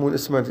شو بيسمون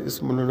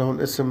اسمه لهم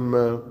اسم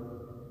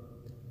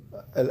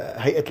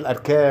هيئة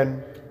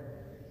الأركان.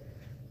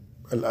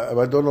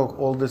 I don't know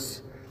all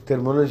this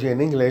terminology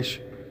in English.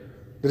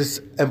 There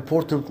is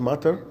important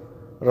matter.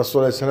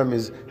 Rasulullah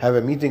is have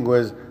a meeting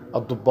with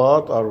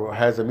al-Dubat, or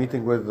has a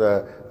meeting with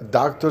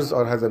doctors,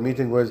 or has a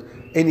meeting with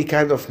any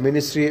kind of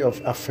ministry of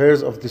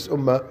affairs of this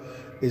ummah,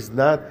 is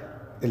not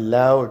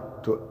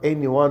allowed to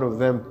any one of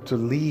them to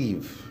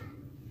leave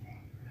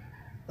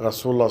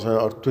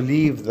Rasulullah or to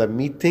leave the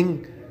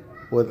meeting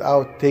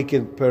without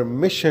taking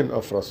permission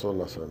of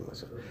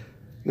Rasulullah.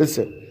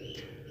 Listen.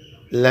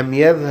 لم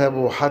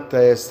يذهبوا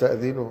حتى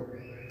يستأذنوا.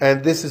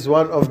 And this is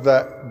one of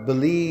the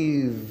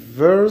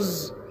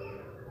believers'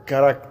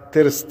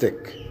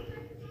 characteristic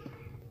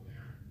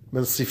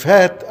من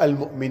صفات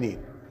المؤمنين.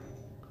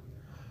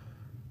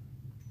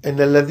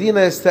 إن الذين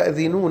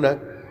يستأذنونك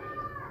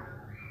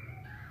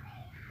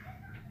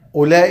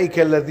أولئك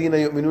الذين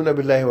يؤمنون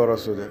بالله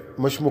ورسوله.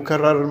 مش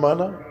مكرر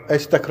المعنى؟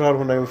 إيش تكرار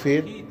هنا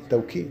يفيد؟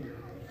 توكيد.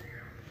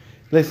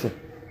 Listen.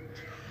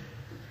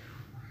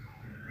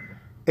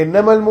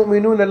 إنما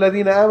المؤمنون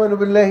الذين آمنوا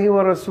بالله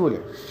ورسوله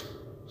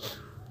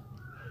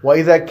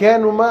وإذا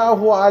كانوا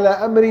معه على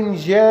أمر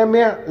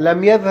جامع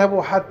لم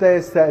يذهبوا حتى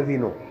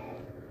يستأذنوا.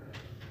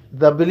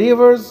 The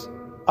believers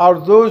are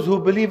those who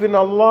believe in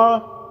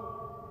Allah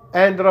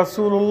and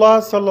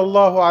Rasulullah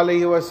sallallahu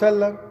alayhi wa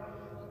sallam,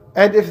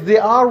 and if they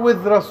are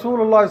with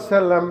Rasulullah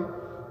sallam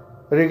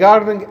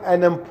regarding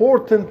an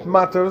important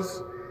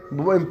matters,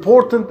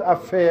 important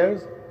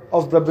affairs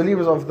of the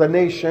believers of the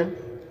nation,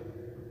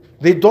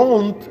 they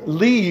don't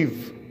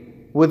leave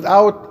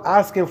without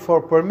asking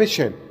for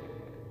permission.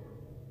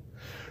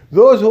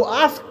 Those who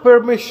ask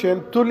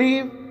permission to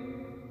leave,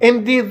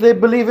 indeed they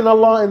believe in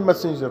Allah and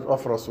Messenger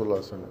of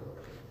Rasulullah.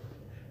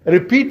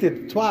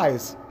 Repeated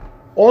twice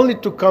only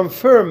to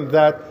confirm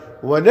that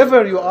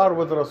whenever you are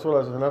with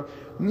Rasulullah,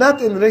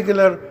 not in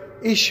regular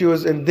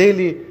issues, in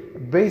daily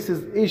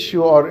basis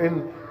issue or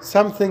in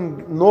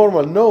something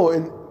normal, no,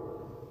 in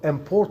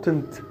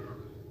important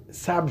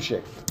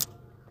subject.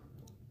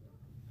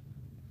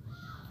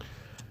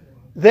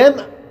 Then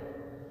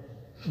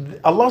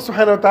Allah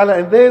subhanahu wa ta'ala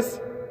in this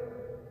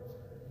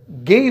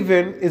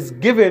is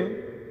given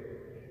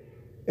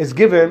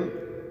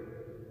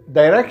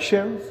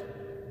directions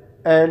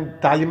and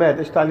تعليمات.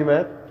 ايش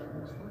تعليمات؟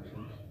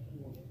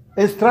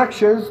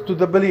 instructions to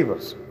the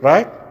believers,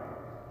 right?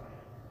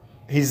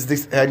 He's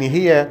this يعني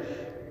هي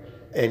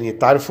يعني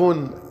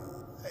تعرفون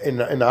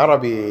in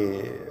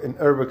عربي in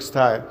Arabic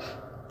style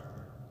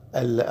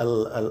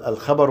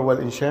الخبر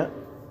والإنشاء،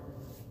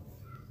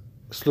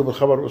 أسلوب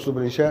الخبر وأسلوب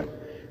الإنشاء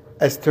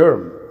as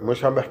term،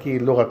 مش عم بحكي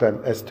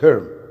لغة، as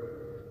term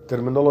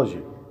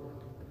terminology.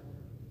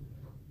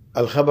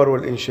 الخبر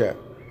والإنشاء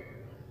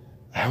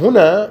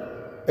هنا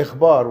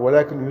إخبار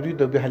ولكن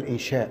يريد بها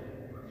الإنشاء.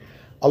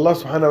 Allah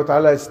subhanahu wa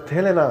ta'ala is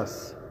telling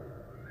us,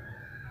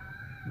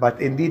 but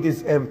indeed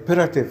is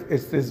imperative,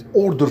 it is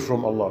order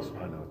from Allah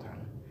subhanahu wa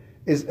ta'ala,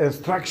 is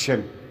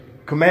instruction,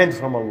 command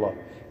from Allah.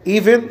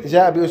 Even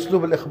جاء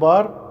بأسلوب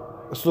الإخبار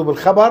أسلوب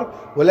الخبر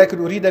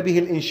ولكن أريد به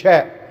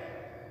الإنشاء.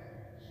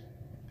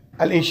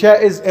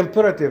 الإنشاء is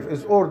imperative,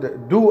 is order,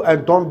 do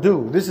and don't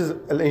do. This is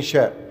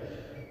الإنشاء.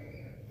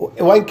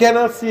 وإن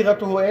كانت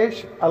صيغته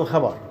إيش؟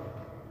 الخبر.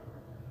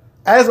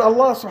 As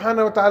Allah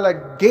subhanahu wa ta'ala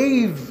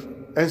gave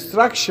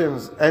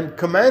instructions and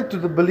command to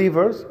the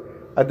believers,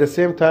 at the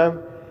same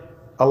time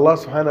Allah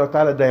subhanahu wa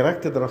ta'ala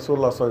directed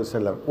Rasulullah sallallahu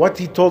alaihi wasallam. What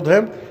he told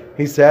him?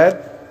 He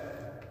said,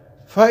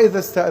 فَإِذَا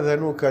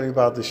اسْتَأْذَنُوكَ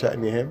لِبَعْضِ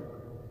شَأْنِهِمْ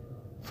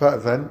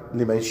فَأْذَنْ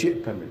لِمَنْ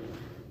شِئْتَ مِنْهُمْ.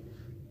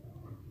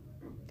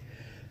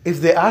 If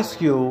they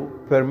ask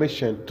you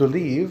permission to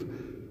leave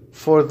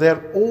for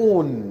their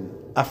own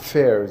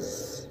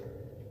affairs,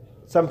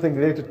 something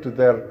related to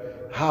their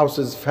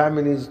houses,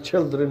 families,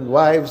 children,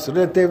 wives,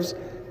 relatives,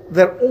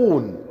 their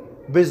own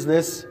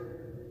business,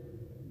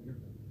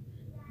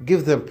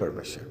 give them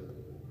permission.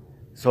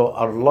 So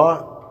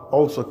Allah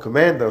also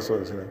commanded us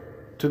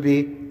to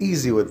be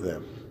easy with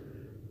them.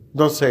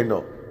 Don't say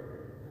no.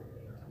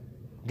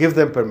 Give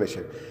them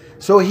permission.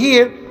 So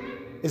here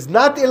is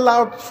not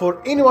allowed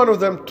for any one of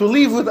them to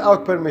leave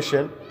without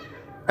permission.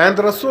 And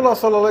Rasulullah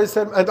sallallahu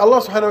alaihi wasallam and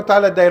Allah subhanahu wa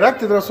ta'ala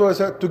directed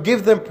Rasulullah to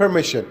give them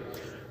permission.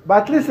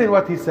 But listen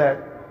what he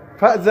said.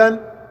 فَأْذَنْ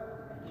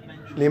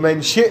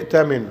لِمَنْ شِئْتَ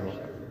مِنْهُ.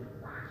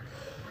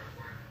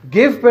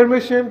 Give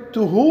permission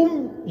to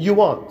whom you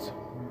want.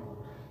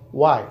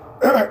 Why?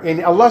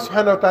 And Allah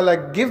subhanahu wa ta'ala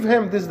give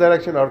him this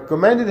direction or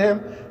commanded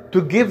him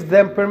to give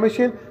them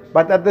permission,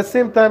 but at the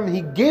same time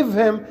he gave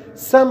him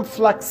some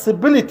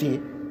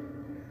flexibility.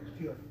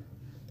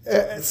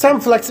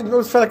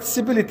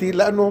 flexibility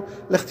لأنه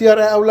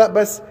الاختيار أو لا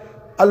بس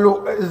قال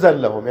له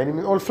إذن لهم يعني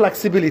بنقول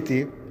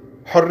flexibility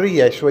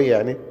حرية شوية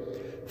يعني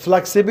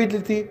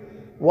flexibility.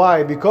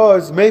 Why?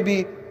 Because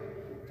maybe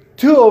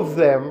two of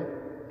them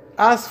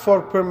ask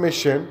for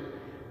permission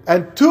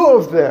and two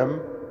of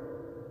them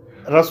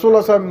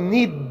Rasulullah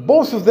need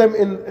both of them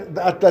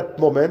at that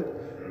moment.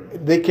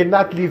 They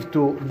cannot leave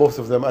to both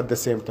of them at the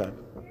same time.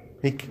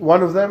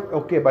 One of them,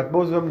 okay, but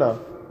both of them now.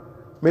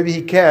 Maybe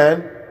he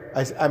can.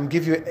 I'm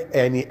give you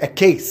a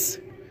case.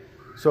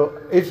 So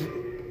if,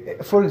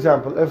 for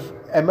example, if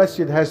a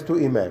masjid has two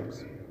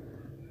imams,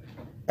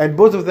 and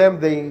both of them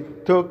they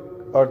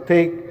took or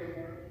take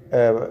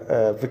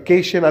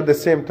vacation at the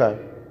same time,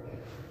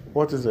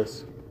 what is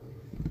this?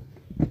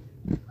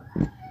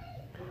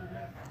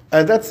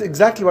 And that's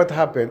exactly what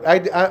happened.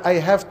 I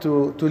have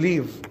to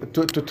leave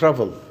to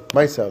travel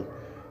myself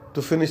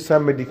to finish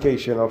some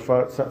medication or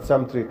for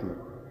some treatment.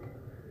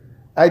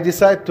 I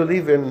decided to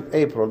leave in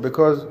April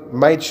because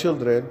my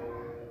children,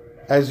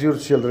 as your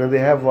children, they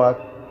have what?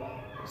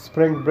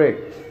 Spring break.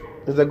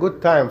 It's a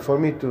good time for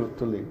me to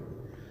leave.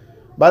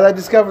 But I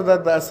discovered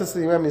that the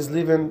assistant imam is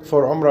leaving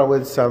for Umrah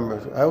with some.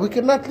 We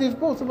cannot leave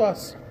both of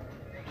us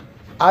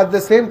at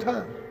the same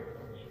time.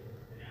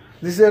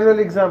 This is an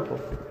early example.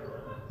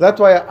 That's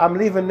why I'm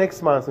leaving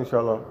next month,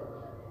 inshallah.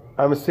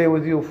 I'm stay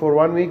with you for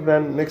 1 week,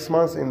 then next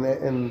month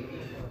in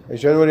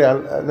January,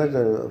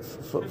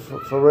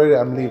 February,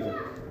 I'm leaving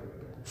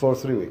for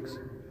 3 weeks.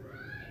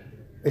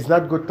 It's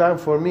not good time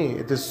for me.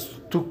 It is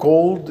too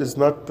cold. It's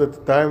not the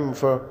time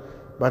for,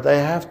 but I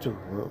have to.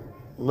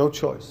 No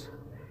choice.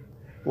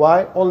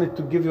 Why? Only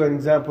to give you an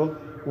example.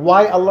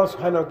 Why Allah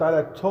subhanahu wa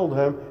ta'ala told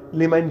him,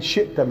 لِمَنْ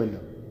شِئْتَ مِنْهُ.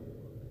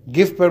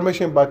 Give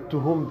permission, but to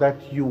whom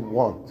that you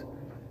want.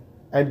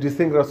 And do you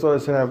think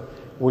Rasulullah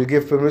will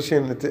give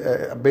permission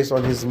based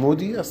on his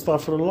moody?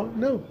 Astaghfirullah?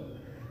 No.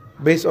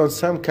 Based on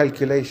some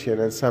calculation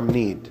and some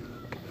need.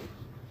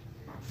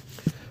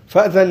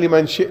 فَأْذَنْ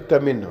لِمَنْ شِئْتَ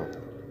مِنْهُ.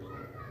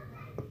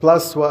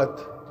 Plus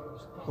what?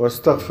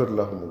 وَاسْتَغْفِرْ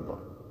لَهُمُ اللَّهِ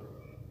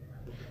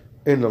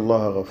إِنَّ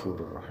اللَّهَ غَفُورٌ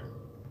رَحِيمٌ.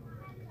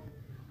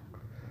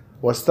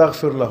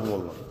 وَاسْتَغْفِرْ لَهُمُ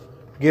اللَّهِ.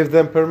 Give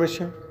them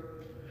permission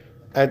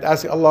and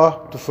ask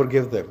Allah to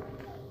forgive them.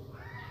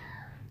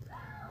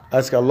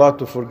 Ask Allah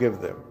to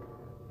forgive them.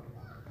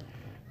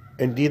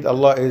 Indeed,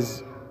 Allah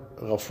is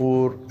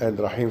Ghafoor and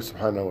Rahim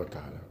subhanahu wa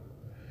ta'ala.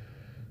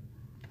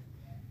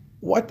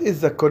 What is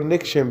the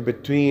connection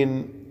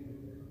between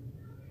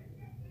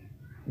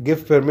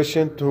give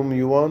permission to whom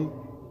you want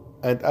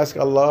and ask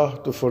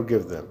Allah to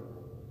forgive them?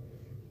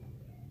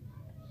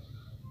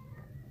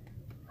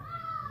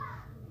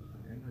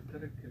 لأنه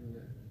ترك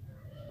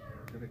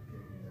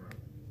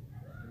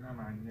الكلام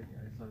عن النبي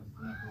عليه الصلاة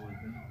والسلام هو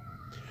الذنب.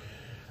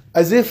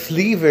 As if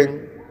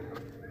leaving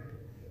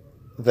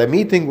the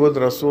meeting with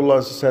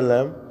Rasulullah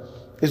sallam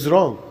is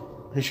wrong.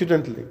 He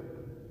shouldn't leave.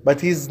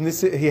 But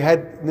he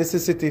had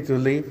necessity to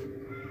leave.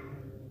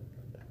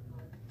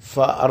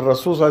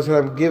 فالرسول صلى الله عليه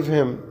وسلم gave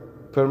him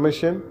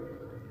permission,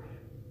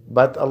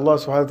 but Allah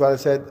subhanahu wa ta'ala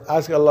said,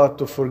 ask Allah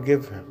to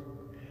forgive him.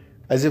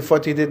 As if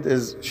what he did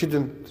is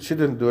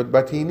shouldn't do it,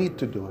 but he need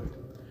to do it.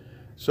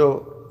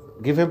 So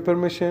give him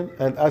permission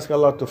and ask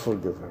Allah to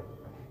forgive him.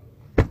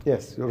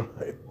 Yes, you're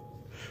right.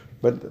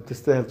 But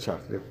تستاهل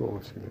شرط.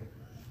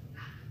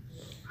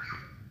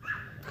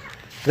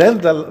 Then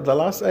the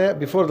last ayah,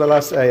 before the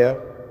last ayah,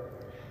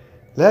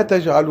 لا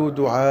تجعلوا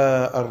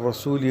دعاء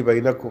الرسول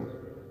بينكم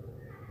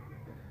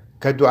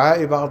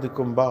كدعاء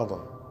بعضكم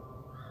بعضا.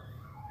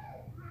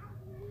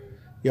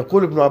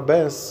 يقول ابن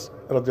عباس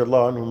رضي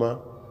الله عنهما,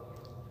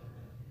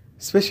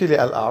 especially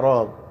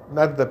al-A'rab,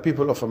 not the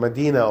people of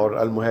Medina or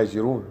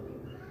al-Muhajirun,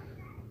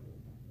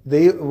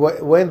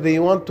 when they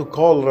want to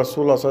call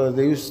Rasulullah,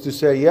 they used to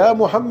say, Ya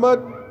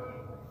Muhammad,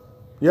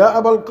 Ya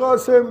Abu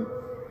al-Qasim.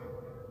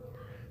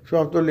 شو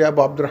عم تقول لي يا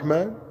أبو عبد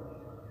الرحمن؟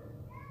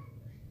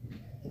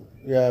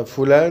 يا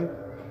فلان؟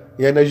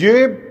 يا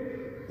نجيب؟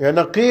 يا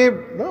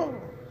نقيب? No.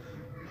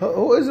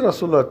 Who is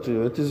Rasulullah to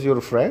you? It is your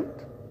friend?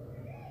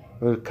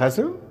 Your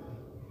cousin?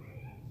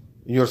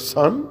 Your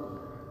son?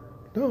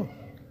 No.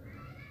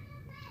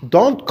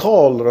 Don't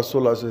call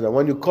Rasulullah.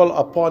 When you call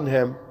upon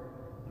him,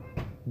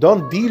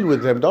 don't deal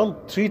with him.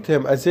 Don't treat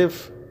him as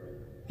if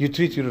you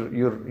treat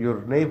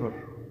your neighbor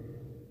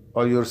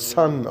or your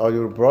son or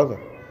your brother.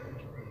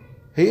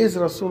 He is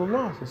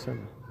Rasulullah.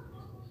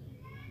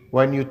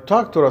 When you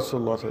talk to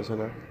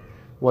Rasulullah,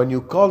 when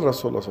you call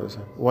Rasulullah,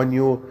 when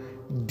you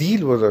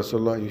deal with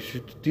Rasulullah, you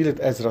should deal it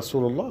as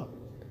Rasulullah,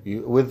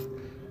 with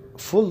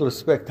full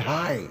respect,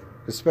 high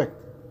respect.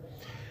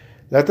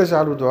 لا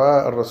تجعلوا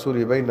دعاء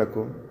الرسول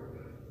بينكم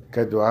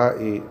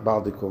كدعاء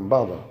بعضكم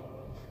بعضا.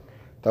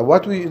 Now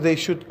what they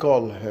should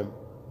call him?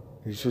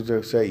 He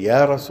should say,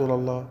 Ya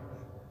Rasulullah,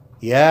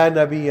 Ya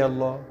Nabi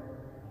Allah,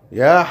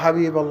 Ya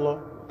Habib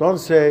Allah. Don't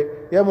say,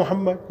 Ya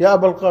Muhammad, Ya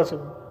Abu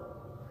al-Qasim.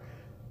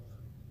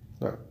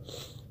 No.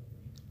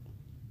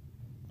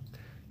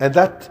 And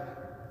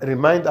that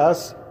remind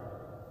us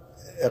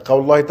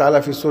قول الله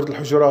تعالى في سورة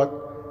الحجرات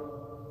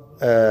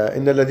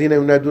إن الذين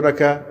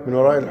ينادونك من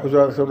وراء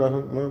الحجرات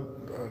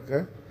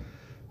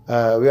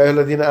ويا أيها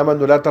الذين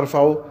آمنوا لا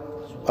ترفعوا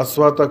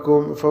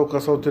أصواتكم فوق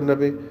صوت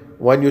النبي.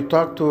 When you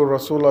talk to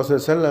Rasulullah صلى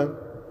الله عليه وسلم,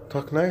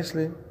 talk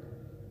nicely,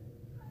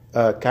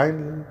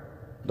 kindly,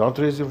 don't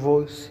raise your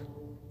voice.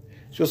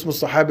 شو اسم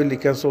الصحابي اللي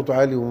كان صوته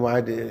عالي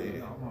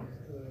ومعادي؟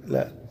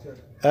 لا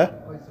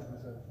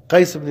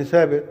قيس بن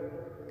ثابت.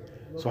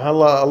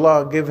 Subhanallah,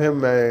 Allah gave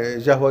him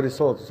jahwari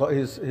صوت. So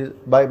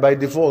by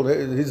default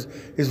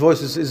his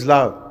voice is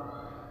loud.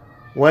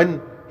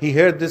 When he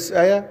heard this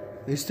ayah,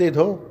 he stayed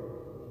home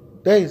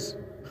days.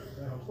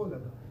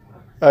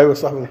 أيوة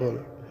صاحب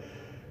الخولة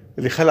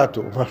اللي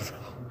خلعته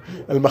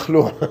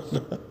المخلوع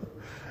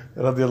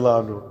رضي الله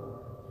عنه.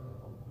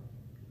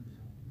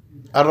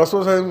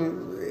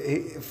 الرسول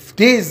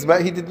days,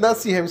 but he did not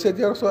see him. He said,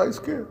 Ya Rasul, I'm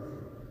scared.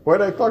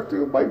 When I talk to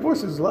you, my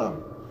voice is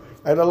loud.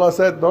 And Allah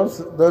said,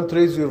 don't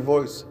raise your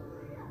voice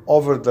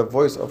over the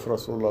voice of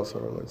Rasulullah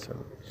sallallahu alaihi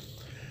wasallam.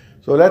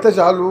 So لا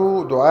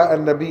تجعلوا دعاء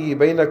النبي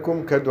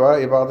بينكم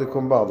كدعاء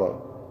بعضكم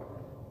بعضا.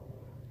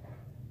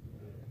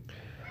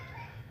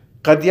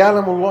 قد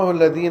يعلم الله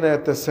الذين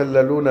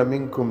يتسللون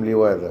منكم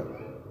لواذا.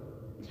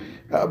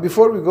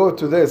 Before we go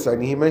to this,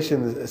 and he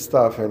mentioned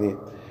stuff, and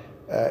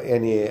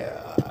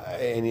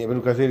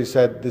Ibn Kathir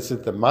said this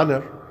is the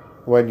manner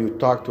when you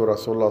talk to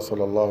Rasulullah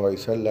sallallahu alaihi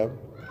wasallam.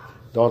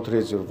 Don't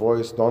raise your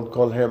voice. Don't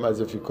call him as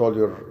if you call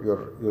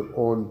your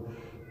own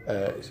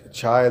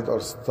child or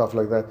stuff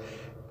like that.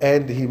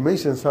 And he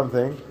mentioned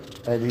something,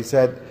 and he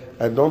said,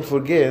 and don't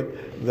forget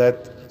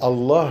that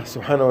Allah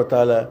subhanahu wa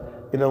ta'ala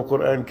in the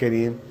Quran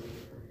Kareem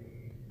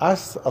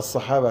asked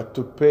as-Sahaba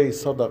to pay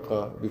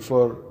sadaqah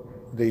before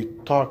they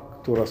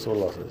talk to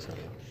Rasulullah sallallahu alaihi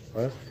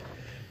wasallam.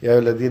 يا أيها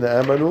الذين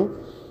آمنوا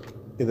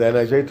إذا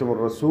ناجيتم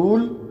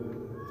الرسول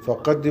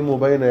فقدموا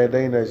بين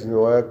يدي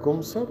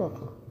نجواكم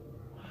صدقة.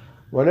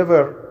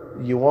 Whenever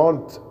you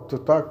want to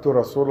talk to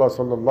Rasulullah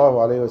sallallahu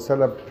alayhi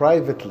wasallam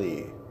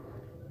privately,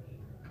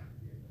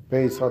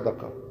 pay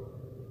sadaqah.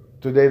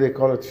 Today they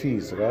call it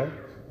fees, right?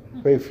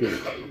 Pay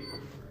fees.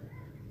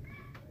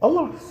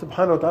 Allah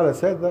subhanahu wa ta'ala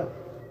said that.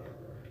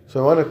 So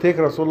I want to take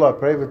Rasulullah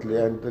privately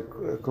and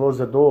close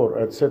the door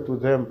and sit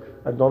with him.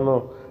 I don't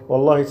know.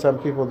 Wallahi, some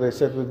people, they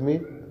sit with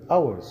me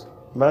hours,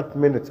 not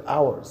minutes,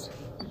 hours.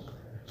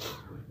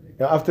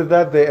 After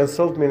that, they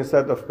insult me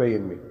instead of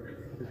paying me.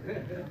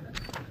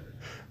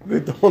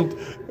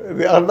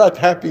 they are not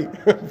happy,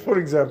 for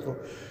example.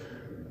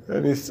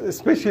 And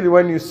especially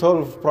when you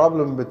solve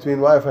problem between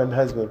wife and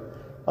husband.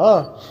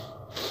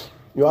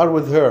 You are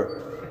with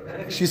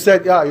her. She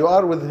said, yeah, you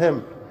are with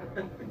him.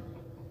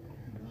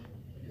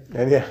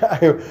 And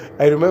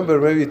I remember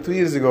maybe 2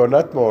 years ago,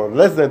 not more,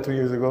 less than 2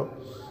 years ago.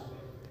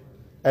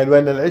 And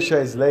when Al-Isha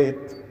is late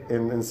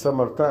in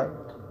summertime,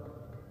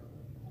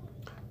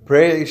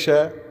 pray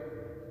Isha,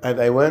 and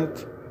I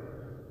went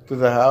to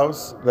their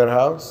house,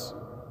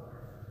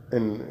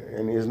 and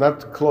it's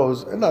not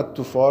close, not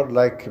too far,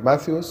 like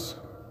Matthews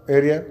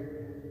area,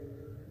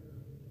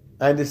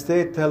 and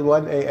stayed till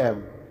 1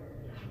 a.m.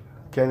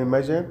 Can you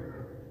imagine?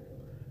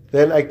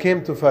 Then I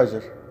came to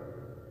Fajr,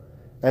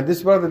 and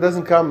this brother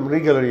doesn't come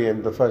regularly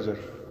in the Fajr.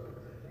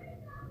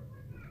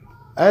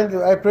 And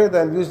I prayed,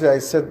 and usually I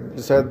sat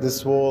beside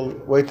this wall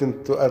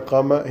waiting to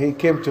Al-Qama. He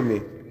came to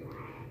me.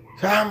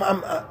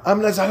 I'm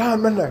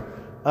nazalan minnak.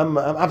 I'm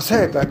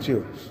upset at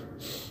you.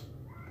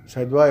 I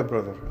said, why,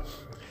 brother?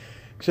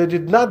 He said, you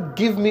did not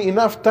give me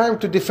enough time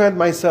to defend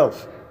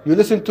myself. You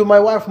listened to my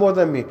wife more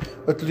than me.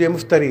 But ya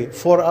Muftari,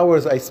 4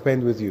 hours I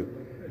spent with you.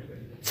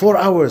 4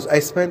 hours I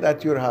spent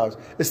at your house.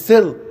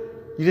 Still,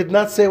 you did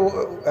not say,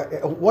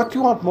 what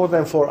you want more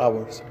than 4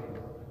 hours?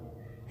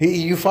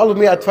 You followed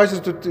me at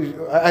Fajr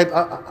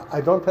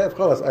I don't have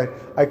khalas.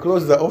 I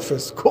closed the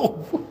office.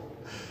 Go.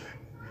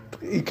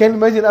 You can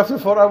imagine after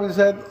 4 hours he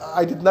said,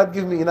 I did not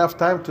give me enough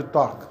time to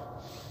talk.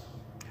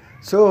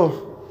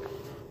 So,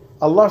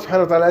 Allah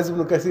subhanahu wa ta'ala, as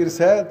Ibn Kathir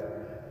said,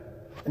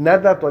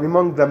 not that one,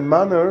 among the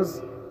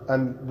manners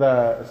and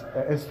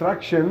the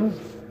instructions,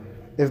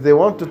 if they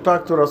want to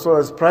talk to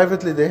Rasulullah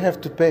privately, they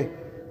have to pay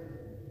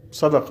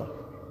sadaqah.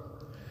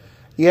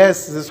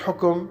 Yes, this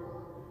hukum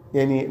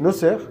يعني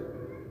نسخ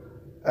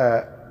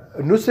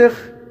نسخ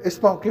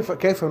اسمعوا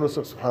كيف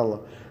نسخ سبحان الله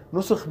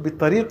نسخ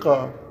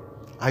بطريقة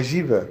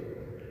عجيبة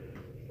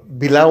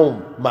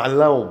بلوم مع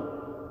اللوم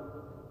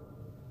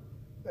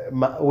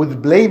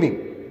with blaming.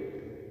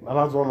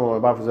 أنا أظن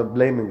بعرف إذا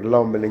blaming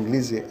اللوم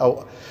بالإنجليزي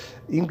أو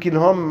يمكن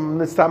هم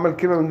نستعمل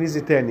كلمة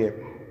إنجليزي تانية.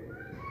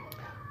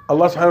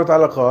 الله سبحانه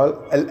وتعالى قال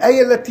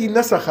الآية التي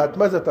نسخت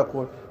ماذا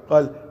تقول؟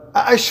 قال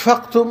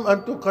أأشفقتم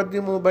أن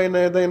تقدموا بين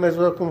يدي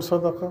نجواكم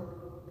صدقة؟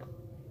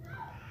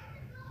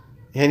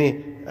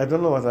 يعني I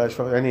don't know what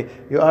أشفق يعني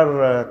you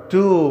are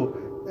too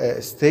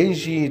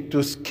stingy,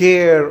 too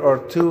scared or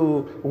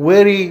too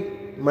weary,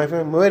 my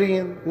friend,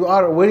 worrying. You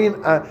are worrying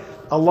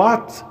a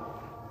lot,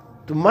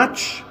 too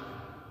much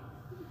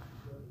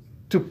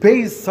to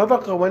pay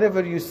صدقة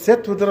whenever you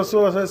sit with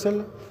Rasulullah صلى الله عليه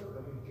وسلم.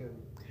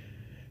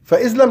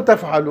 فإذ لم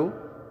تفعلوا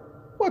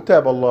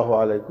وتاب الله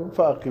عليكم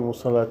فأقيموا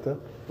الصلاة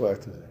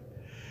وآتوا الزكاة.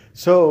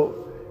 So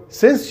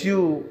since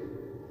you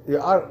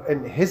are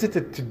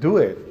hesitant to do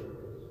it,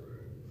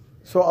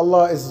 so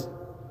Allah is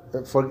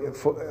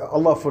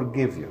Allah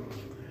forgive you.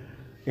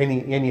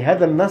 يعني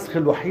هذا النسخ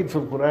الوحيد في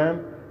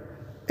القرآن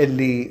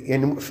اللي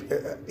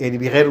يعني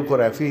بغير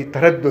القرآن فيه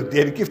تردد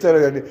يعني كيف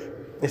ترى يعني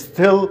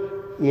still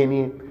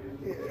يعني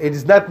it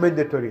is not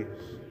mandatory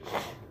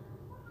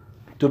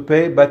to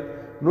pay but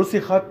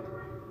نسخت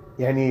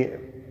يعني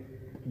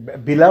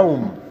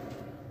بلوم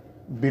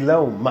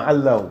مع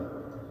اللوم.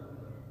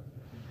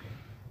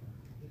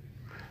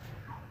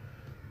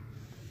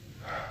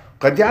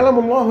 قد يعلم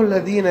الله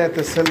الذين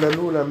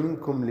يتسللون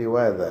منكم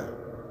لواذا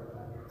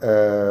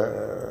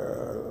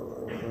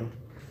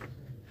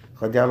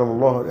قد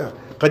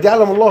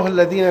يعلم الله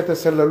الذين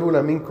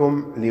يتسللون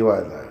منكم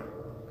لواذا.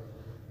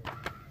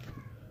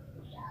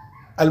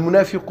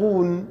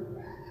 المنافقون,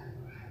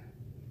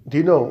 do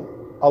you know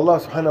Allah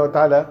subhanahu wa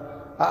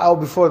ta'ala,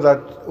 before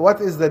that, what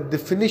is the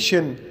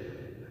definition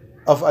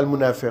of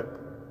al-munafiq?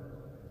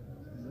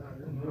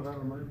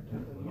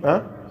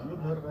 Huh?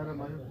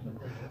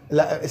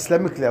 لا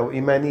Islamically أو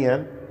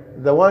إيمانيا,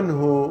 the one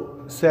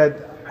who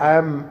said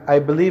I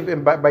believe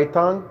in by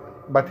tongue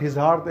but his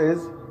heart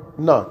is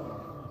not,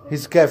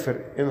 he's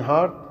kafir, in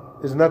heart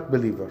is not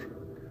believer,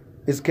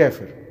 is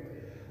kafir,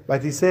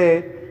 but he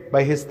said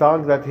by his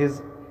tongue that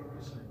he's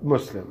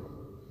Muslim.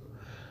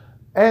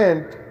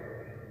 And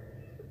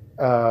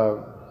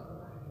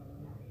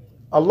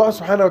Allah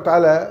subhanahu wa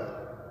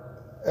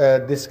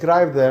ta'ala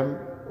described them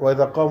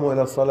وَإِذَا قَامُوا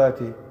إِلَى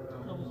الصَّلَاةِ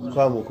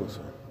قَامُوا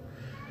كُسَالَى.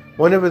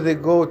 Whenever they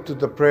go to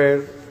the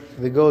prayer,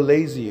 they go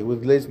lazy,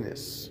 with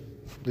laziness.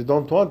 They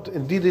don't want,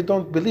 indeed they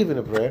don't believe in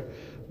a prayer,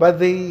 but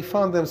they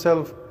found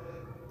themselves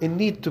in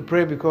need to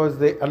pray because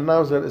they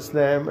announce their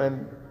Islam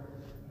and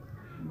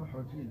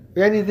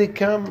يعني they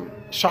come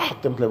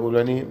شحط مثل بقول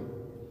يعني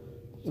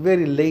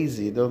very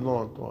lazy, they don't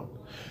want.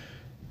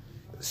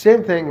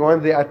 Same thing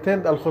when they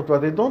attend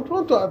al-khutbah, they don't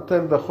want to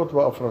attend the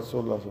khutbah of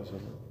Rasulullah,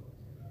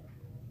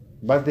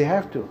 but they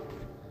have to,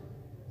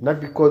 not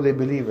because they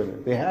believe in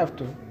it, they have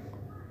to.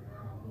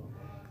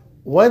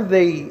 When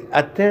they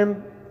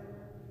attend,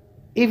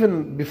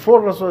 even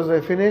before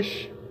Rasulullah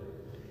finish,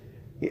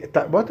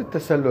 what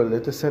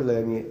التسلل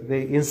يعني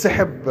they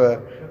ينسحب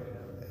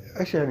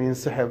ايش يعني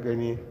ينسحب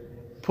يعني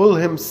pull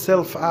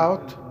himself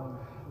out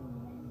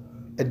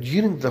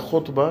during the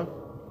khutbah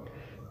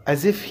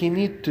as if he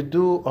need to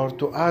do or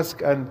to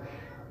ask and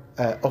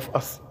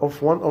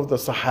of one of the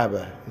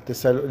Sahaba.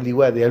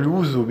 اللواذ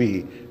يلوذ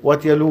به.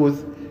 What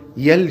يلوذ?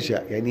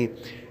 يلجأ. يعني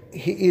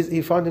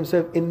he found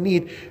himself in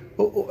need.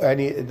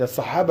 يعني the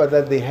Sahaba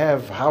that they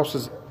have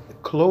houses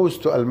close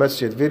to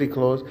al-masjid, very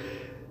close,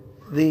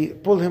 they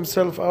pull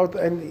himself out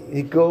and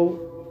he go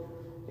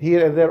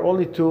here and there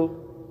only to,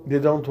 they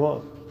don't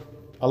want.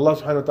 Allah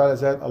subhanahu wa ta'ala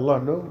said,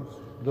 Allah knows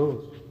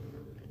those.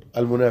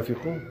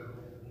 Al-munafiqun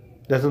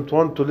doesn't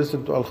want to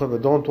listen to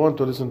al-khutbah, don't want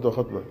to listen to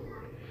khutbah.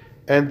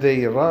 And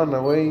they run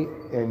away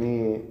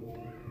and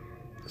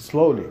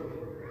slowly.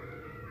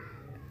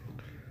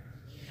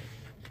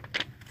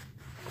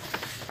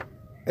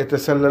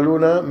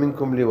 يتسللون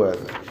منكم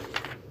لواذا.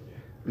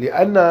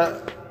 لأن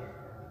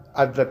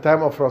at the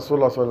time of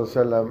Rasulullah صلى الله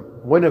عليه وسلم,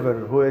 whenever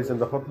who is in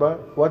the khutbah,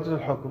 what is the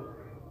hukum?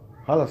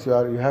 خلاص,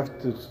 you have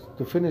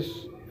to finish,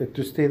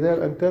 to stay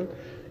there until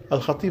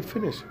al-khatib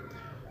finish.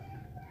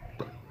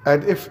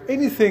 And if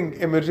anything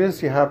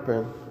emergency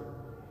happen,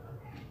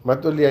 ما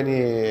تقول لي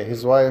يعني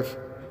his wife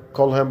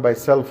call him by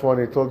cell phone,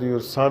 he told you your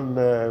son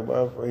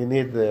he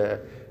need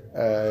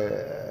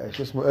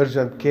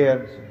urgent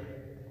care.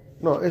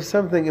 No, if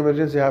something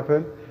emergency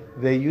happen,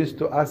 they used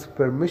to ask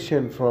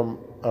permission from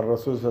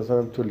Rasul صلى الله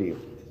عليه وسلم to leave.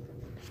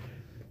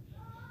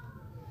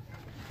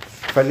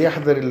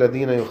 فليحذر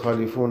الذين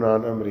يخالفون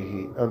عن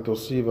أمره أن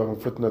تصيبهم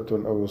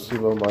فتنة أو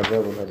يصيبهم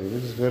عذاب أليم.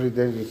 This is very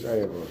dangerous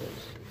ayah,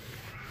 brothers.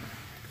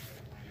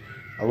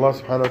 Allah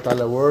subhanahu wa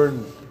ta'ala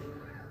warned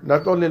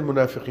not only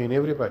al-munafiqeen,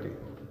 everybody.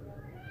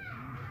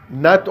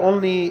 Not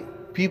only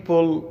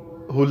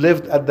people who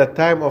lived at the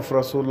time of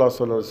Rasulullah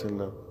sallallahu alaihi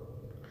wasallam.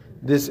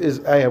 This is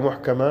ayah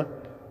muhkama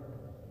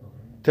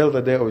till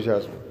the day of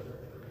judgment.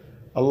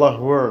 Allah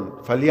warned,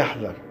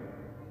 فَلْيَحْذَرْ.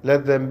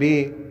 Let them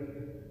be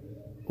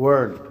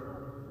warned.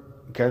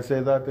 You can say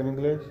that in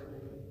English?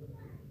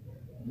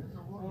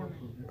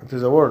 It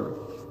is a word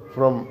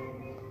from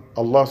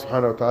Allah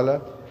subhanahu wa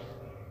ta'ala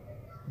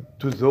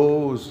to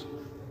those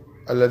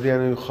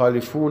الذين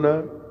يخالفون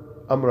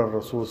أمر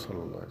الرسول صلى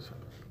الله عليه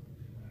وسلم.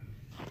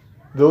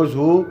 Those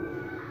who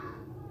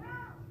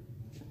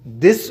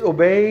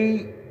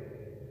disobey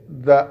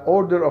the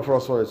order of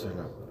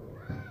Rasulullah.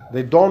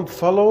 They don't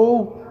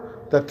follow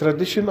the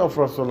tradition of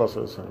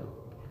Rasulullah.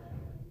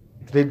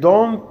 They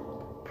don't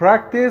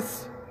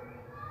practice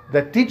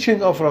the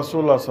teaching of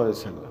Rasulullah.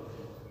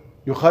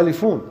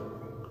 يخالفون,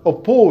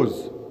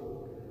 oppose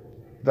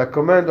the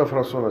command of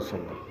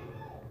Rasulullah.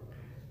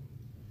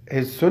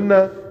 His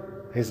sunnah,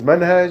 his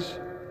manhaj,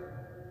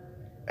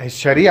 his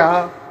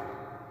sharia.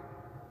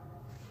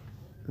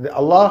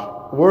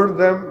 Allah warned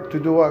them to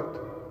do what?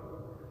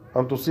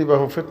 أن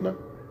تصيبهم فتنة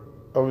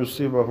أو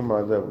يصيبهم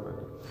عذاب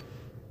أليم.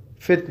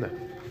 Fitna.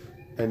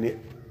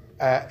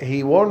 And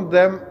he warned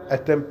them a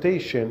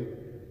temptation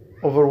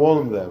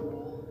overwhelmed them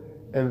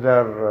in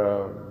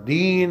their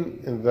deen,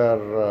 in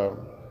their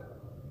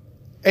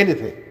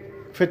anything.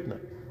 Fitna.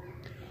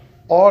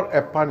 Or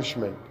a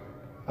punishment.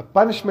 A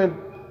punishment,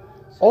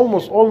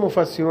 almost all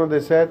Mufassirun,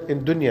 they said,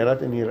 in dunya,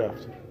 not in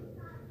hereafter.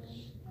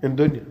 In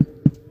dunya.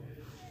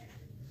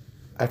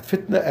 A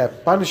fitna, a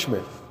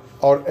punishment,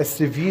 or a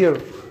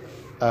severe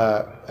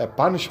a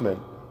punishment,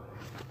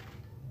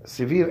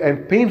 severe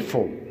and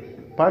painful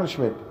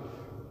punishment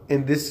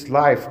in this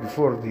life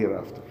before the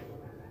hereafter.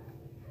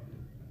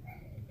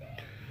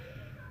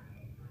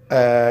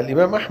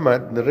 Imam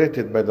Ahmad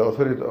narrated by the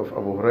authority of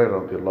Abu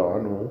Hurairah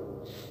radiallahu anhu,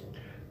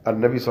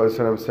 and Nabi sallallahu alaihi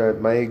wasallam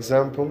said, my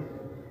example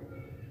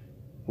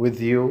with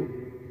you,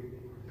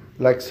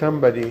 like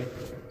somebody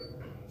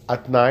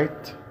at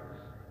night,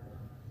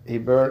 he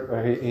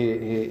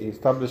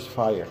established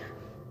fire,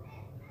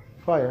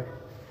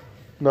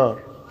 no,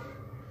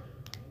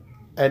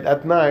 and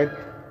at night,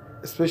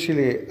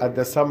 especially at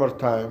the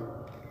summertime,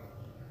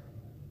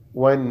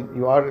 when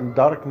you are in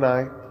dark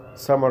night,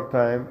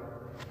 summertime,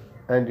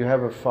 and you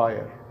have a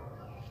fire,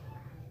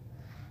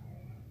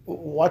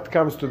 what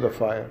comes to the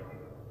fire?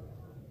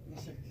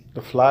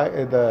 The fly,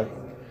 the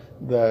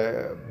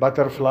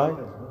butterfly,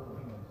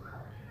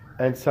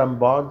 and some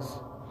bugs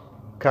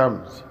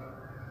comes.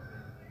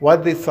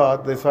 What they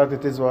thought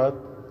it is what?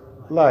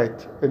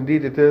 Light.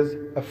 Indeed, it is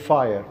a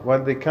fire.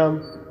 When they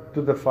come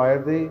to the fire,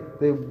 they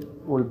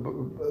will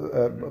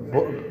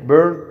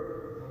burn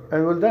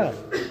and will die.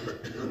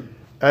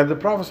 And the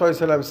Prophet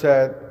ﷺ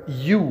said,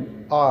 you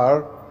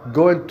are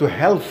going to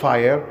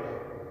hellfire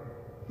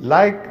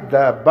like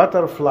the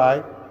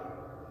butterfly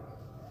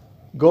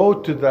go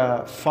to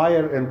the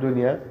fire in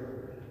dunya,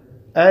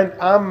 and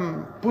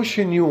I'm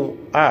pushing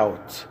you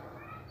out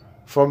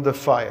from the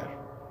fire.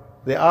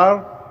 They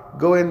are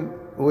going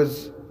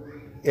with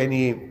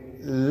any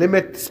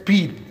limit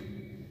speed,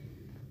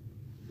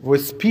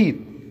 with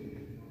speed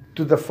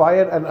to the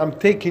fire, and I'm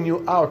taking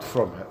you out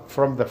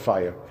from the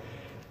fire.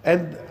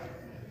 And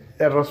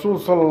الرسول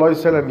صلى الله عليه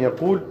وسلم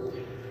يقول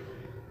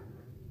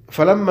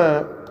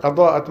فلما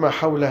أضاءت ما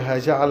حولها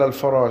جعل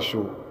الفراش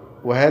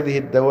وهذه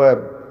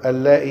الدواب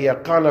اللائي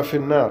يقعن في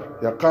النار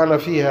يقعن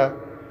فيها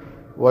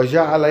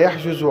وجعل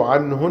يحجز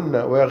عنهن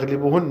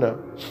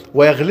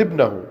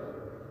ويغلبنه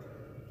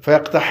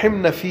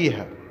فيقتحمن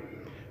فيها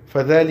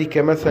فذلك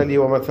مثلي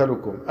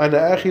ومثلكم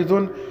أنا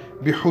آخذ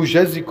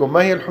بحجزكم.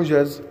 ما هي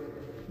الحجز؟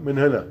 من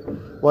هنا.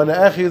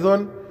 وأنا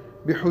آخذ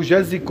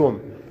بحجزكم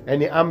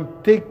يعني I'm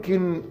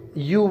taking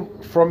you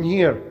from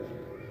here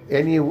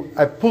يعني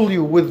I pull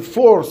you with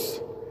force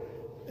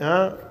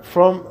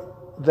from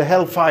the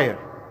hellfire.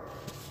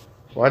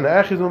 وأنا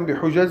آخذ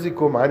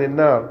بحجزكم عن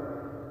النار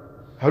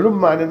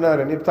هلم عن النار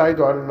يعني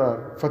ابتعدوا عن النار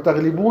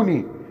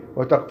فتغلبوني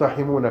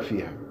وتقتحمون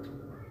فيها.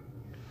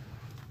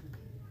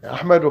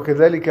 أحمد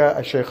وكذلك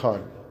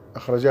الشيخان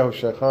أخرجاه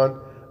الشيخان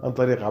عن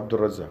طريق عبد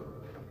الرزاق.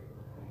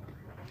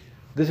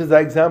 This is the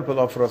example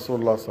of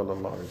Rasulullah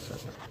sallallahu alaihi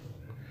wasallam.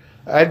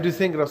 And do you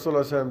think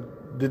Rasulullah sallallahu alaihi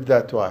wasallam did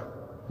that why?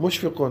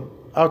 مشفق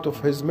out of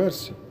his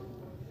mercy.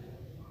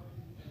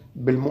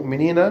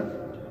 بالمؤمنين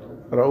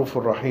رؤوف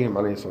رحيم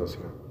عليه الصلاة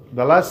والسلام.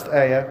 The last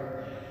ayah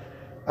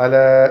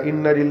ألا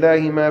إن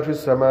لله ما في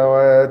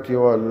السماوات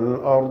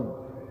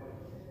والأرض.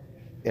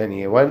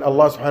 يعني when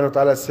Allah subhanahu wa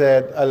ta'ala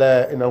said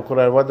ألا in the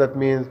Quran, what that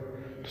means?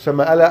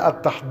 تسمى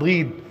ألا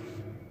التحضيض.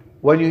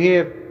 When you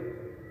hear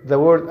the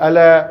word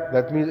ألا,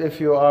 that means if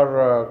you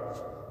are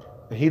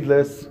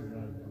heedless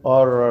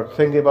or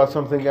thinking about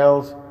something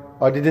else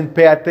or didn't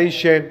pay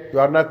attention, you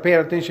are not paying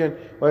attention.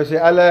 When you say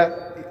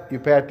ألا, you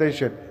pay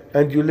attention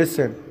and you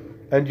listen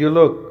and you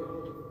look.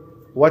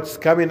 What's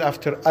coming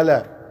after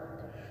ألا?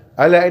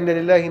 ألا إن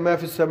لله ما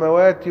في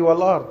السماوات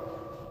والأرض.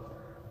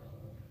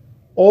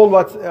 All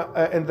what's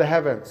in the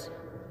heavens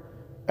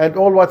and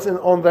all what's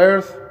on the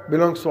earth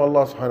belongs to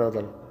Allah subhanahu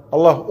wa ta'ala.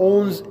 Allah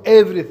owns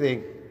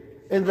everything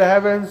in the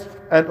heavens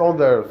and on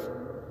the earth.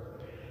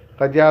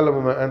 قد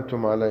يعلم ما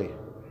أنتم عليه.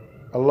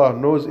 Allah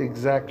knows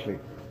exactly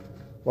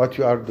what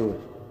you are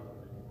doing.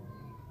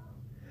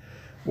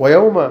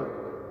 ويوم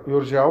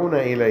يرجعون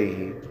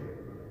إليه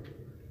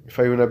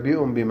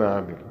فينبئهم بما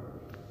عملوا.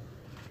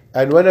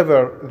 And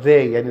whenever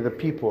they, yani the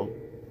people,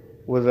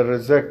 with the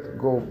rizq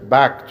go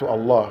back to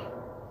Allah,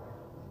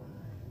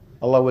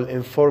 Allah will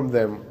inform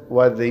them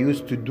what they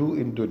used to do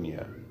in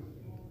dunya.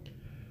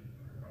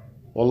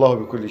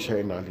 Wallahu bi kulli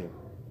shay'in alim.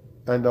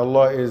 And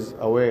Allah is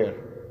aware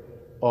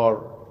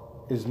or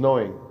is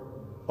knowing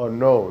or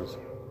knows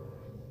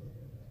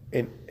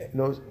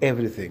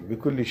everything. Bi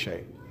kulli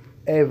shay.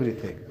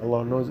 Everything.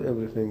 Allah knows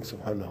everything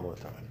subhanahu wa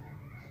ta'ala.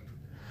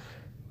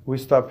 We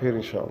stop here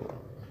inshallah.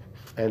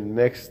 And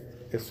next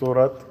is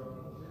Surah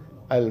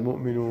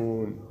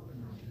Al-Mu'minun.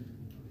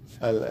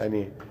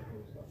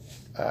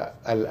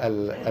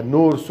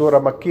 النور سورة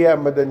مكية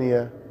أم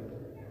مدنية؟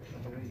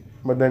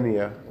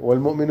 مدنية.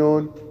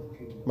 والمؤمنون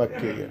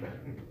مكية.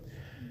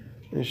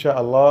 إن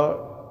شاء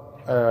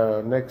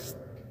الله next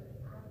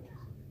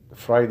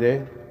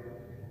Friday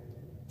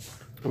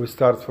we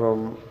start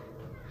from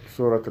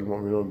سورة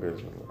المؤمنون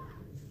بإذن الله.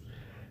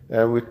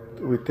 And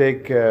we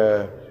take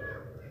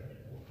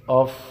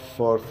off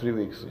for 3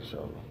 weeks إن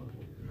شاء الله.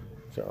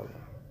 إن شاء الله.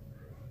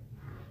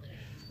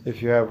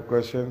 If you have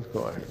questions,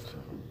 go ahead.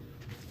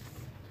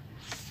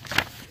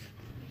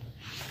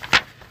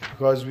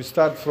 Because we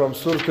start from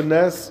Surah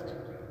An-Nas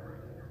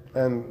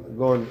and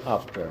going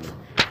up there.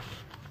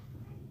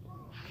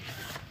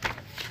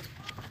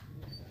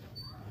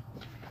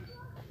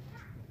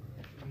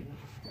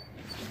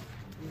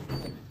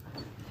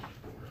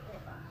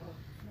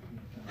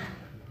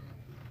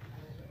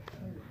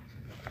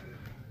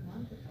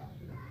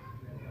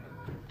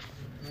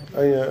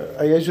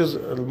 أي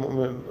جزء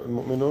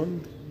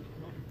المؤمنون؟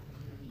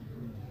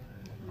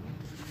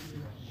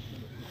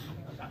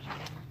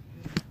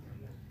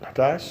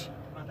 11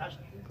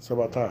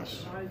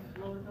 17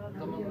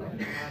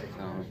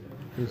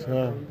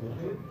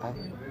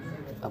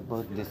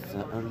 About this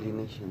early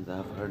nations,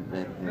 I've heard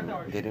that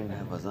they didn't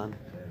have azan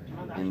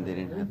and they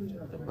didn't have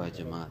the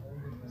Bajamaat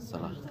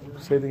Salah.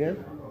 Say it again.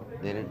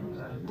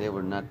 They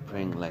were not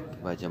praying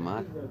like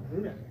Bajamaat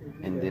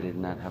and they did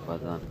not have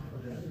azan.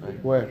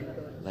 Right? Where?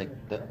 Like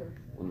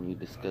when you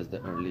discuss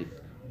the early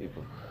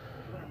people.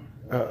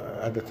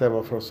 At the time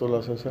of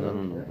Rasulullah sallallahu alaihi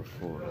wasallam?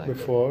 No,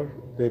 before.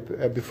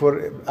 Like, before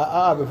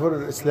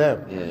Islam.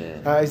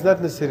 Yeah. It's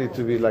not necessary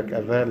to be like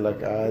adhan,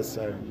 like us.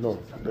 No,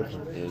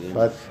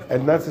 but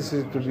and not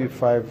necessary to be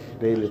 5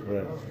 daily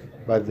prayer.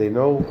 But they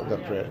know the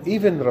prayer.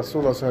 Even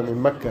Rasulullah sallallahu alaihi wasallam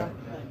in Mecca,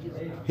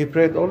 he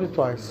prayed only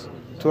twice.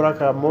 2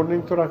 rak'ah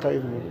morning, 2 rak'ah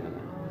evening.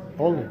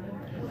 Only.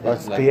 But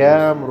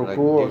qiyam,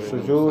 ruku',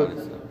 sujood,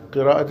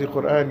 qira'at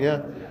al-Quran,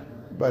 yeah.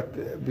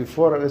 But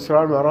before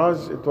Isra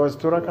al-Mi'raj, it was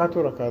 2 rak'ah, 2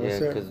 rak'ah. yeah,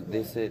 because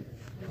they said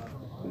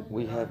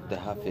we have the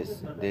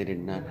Hafiz. They did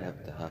not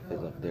have the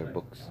Hafiz of their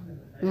books.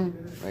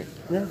 Right?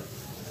 Yeah.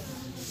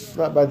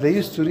 But they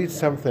used to read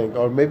something,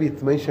 or maybe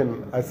it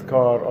mentioned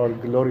Azkar or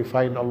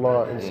glorifying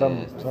Allah in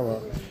somehow.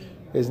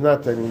 It's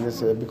not, I mean,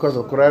 because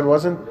the Quran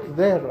wasn't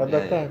there at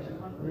that time.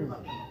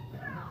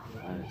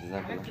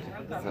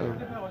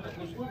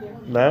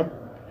 نعم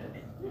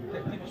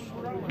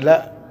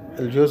لا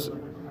الجزء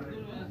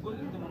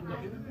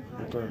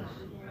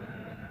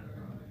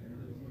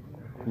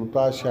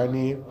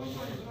 18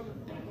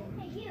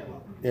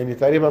 يعني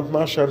تقريبا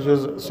 12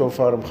 جزء so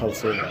far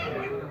مخلصين.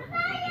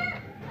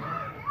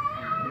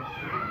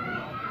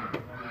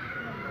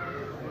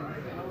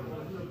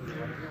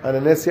 أنا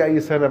ناسي أي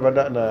سنة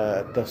بدأنا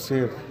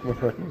التفسير.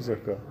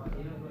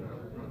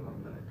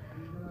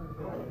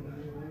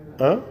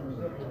 ها؟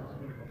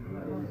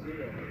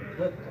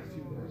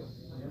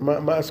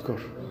 ما أذكر.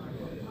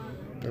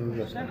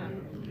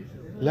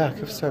 لا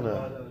كيف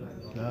سنة؟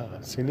 لا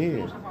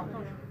سنين.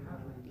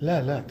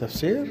 لا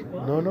تفسير؟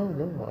 نو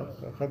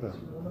أخذها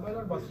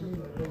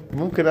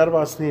ممكن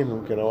 4 سنين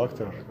ممكن أو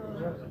أكثر.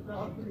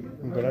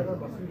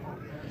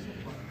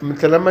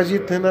 أنت لما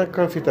جيت هنا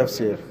كان في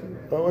تفسير،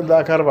 أقول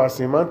لك 4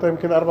 سنين، ما أنت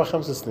يمكن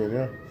 4-5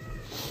 سنين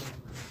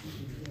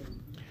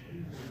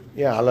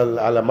يا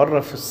على مرة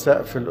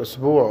في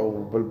الأسبوع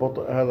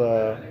وبالبطء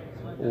هذا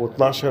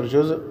و12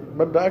 جزء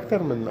بدأ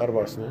أكثر من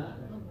 4 سنين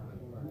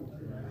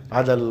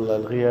عدا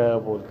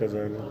الغياب والكذا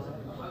يعني.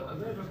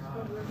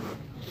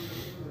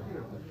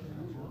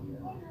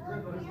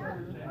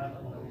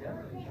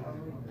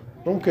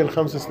 ممكن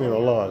 5 سنين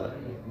الله أعلم.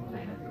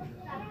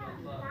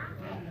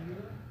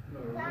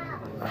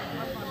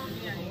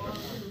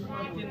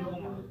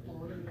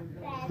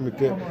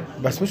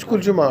 بس مش كل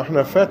جمعة،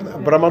 احنا فات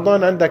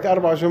برمضان عندك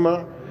 4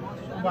 جمع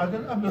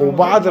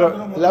وبعد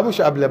لا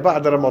مش قبل،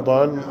 بعد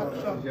رمضان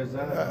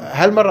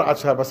هالمرة قعد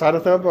شهر، بس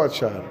عادة ما بقعد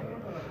شهر.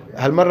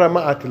 هالمرة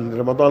ما قعدت،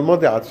 رمضان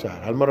الماضي قعد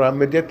شهر، هالمرة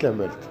مديت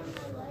لملت.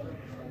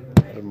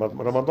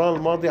 رمضان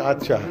الماضي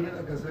قعد شهر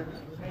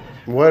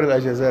وغير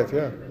الأجازات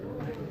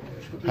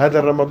هذا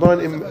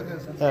الرمضان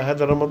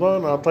هذا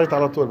الرمضان أعطيت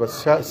على طول،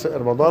 بس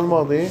رمضان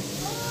الماضي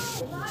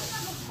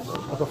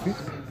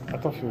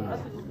أطفي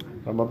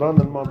رمضان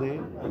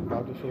الماضي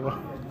بعده شيء.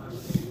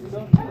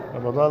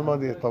 رمضان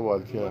الماضي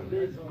طولت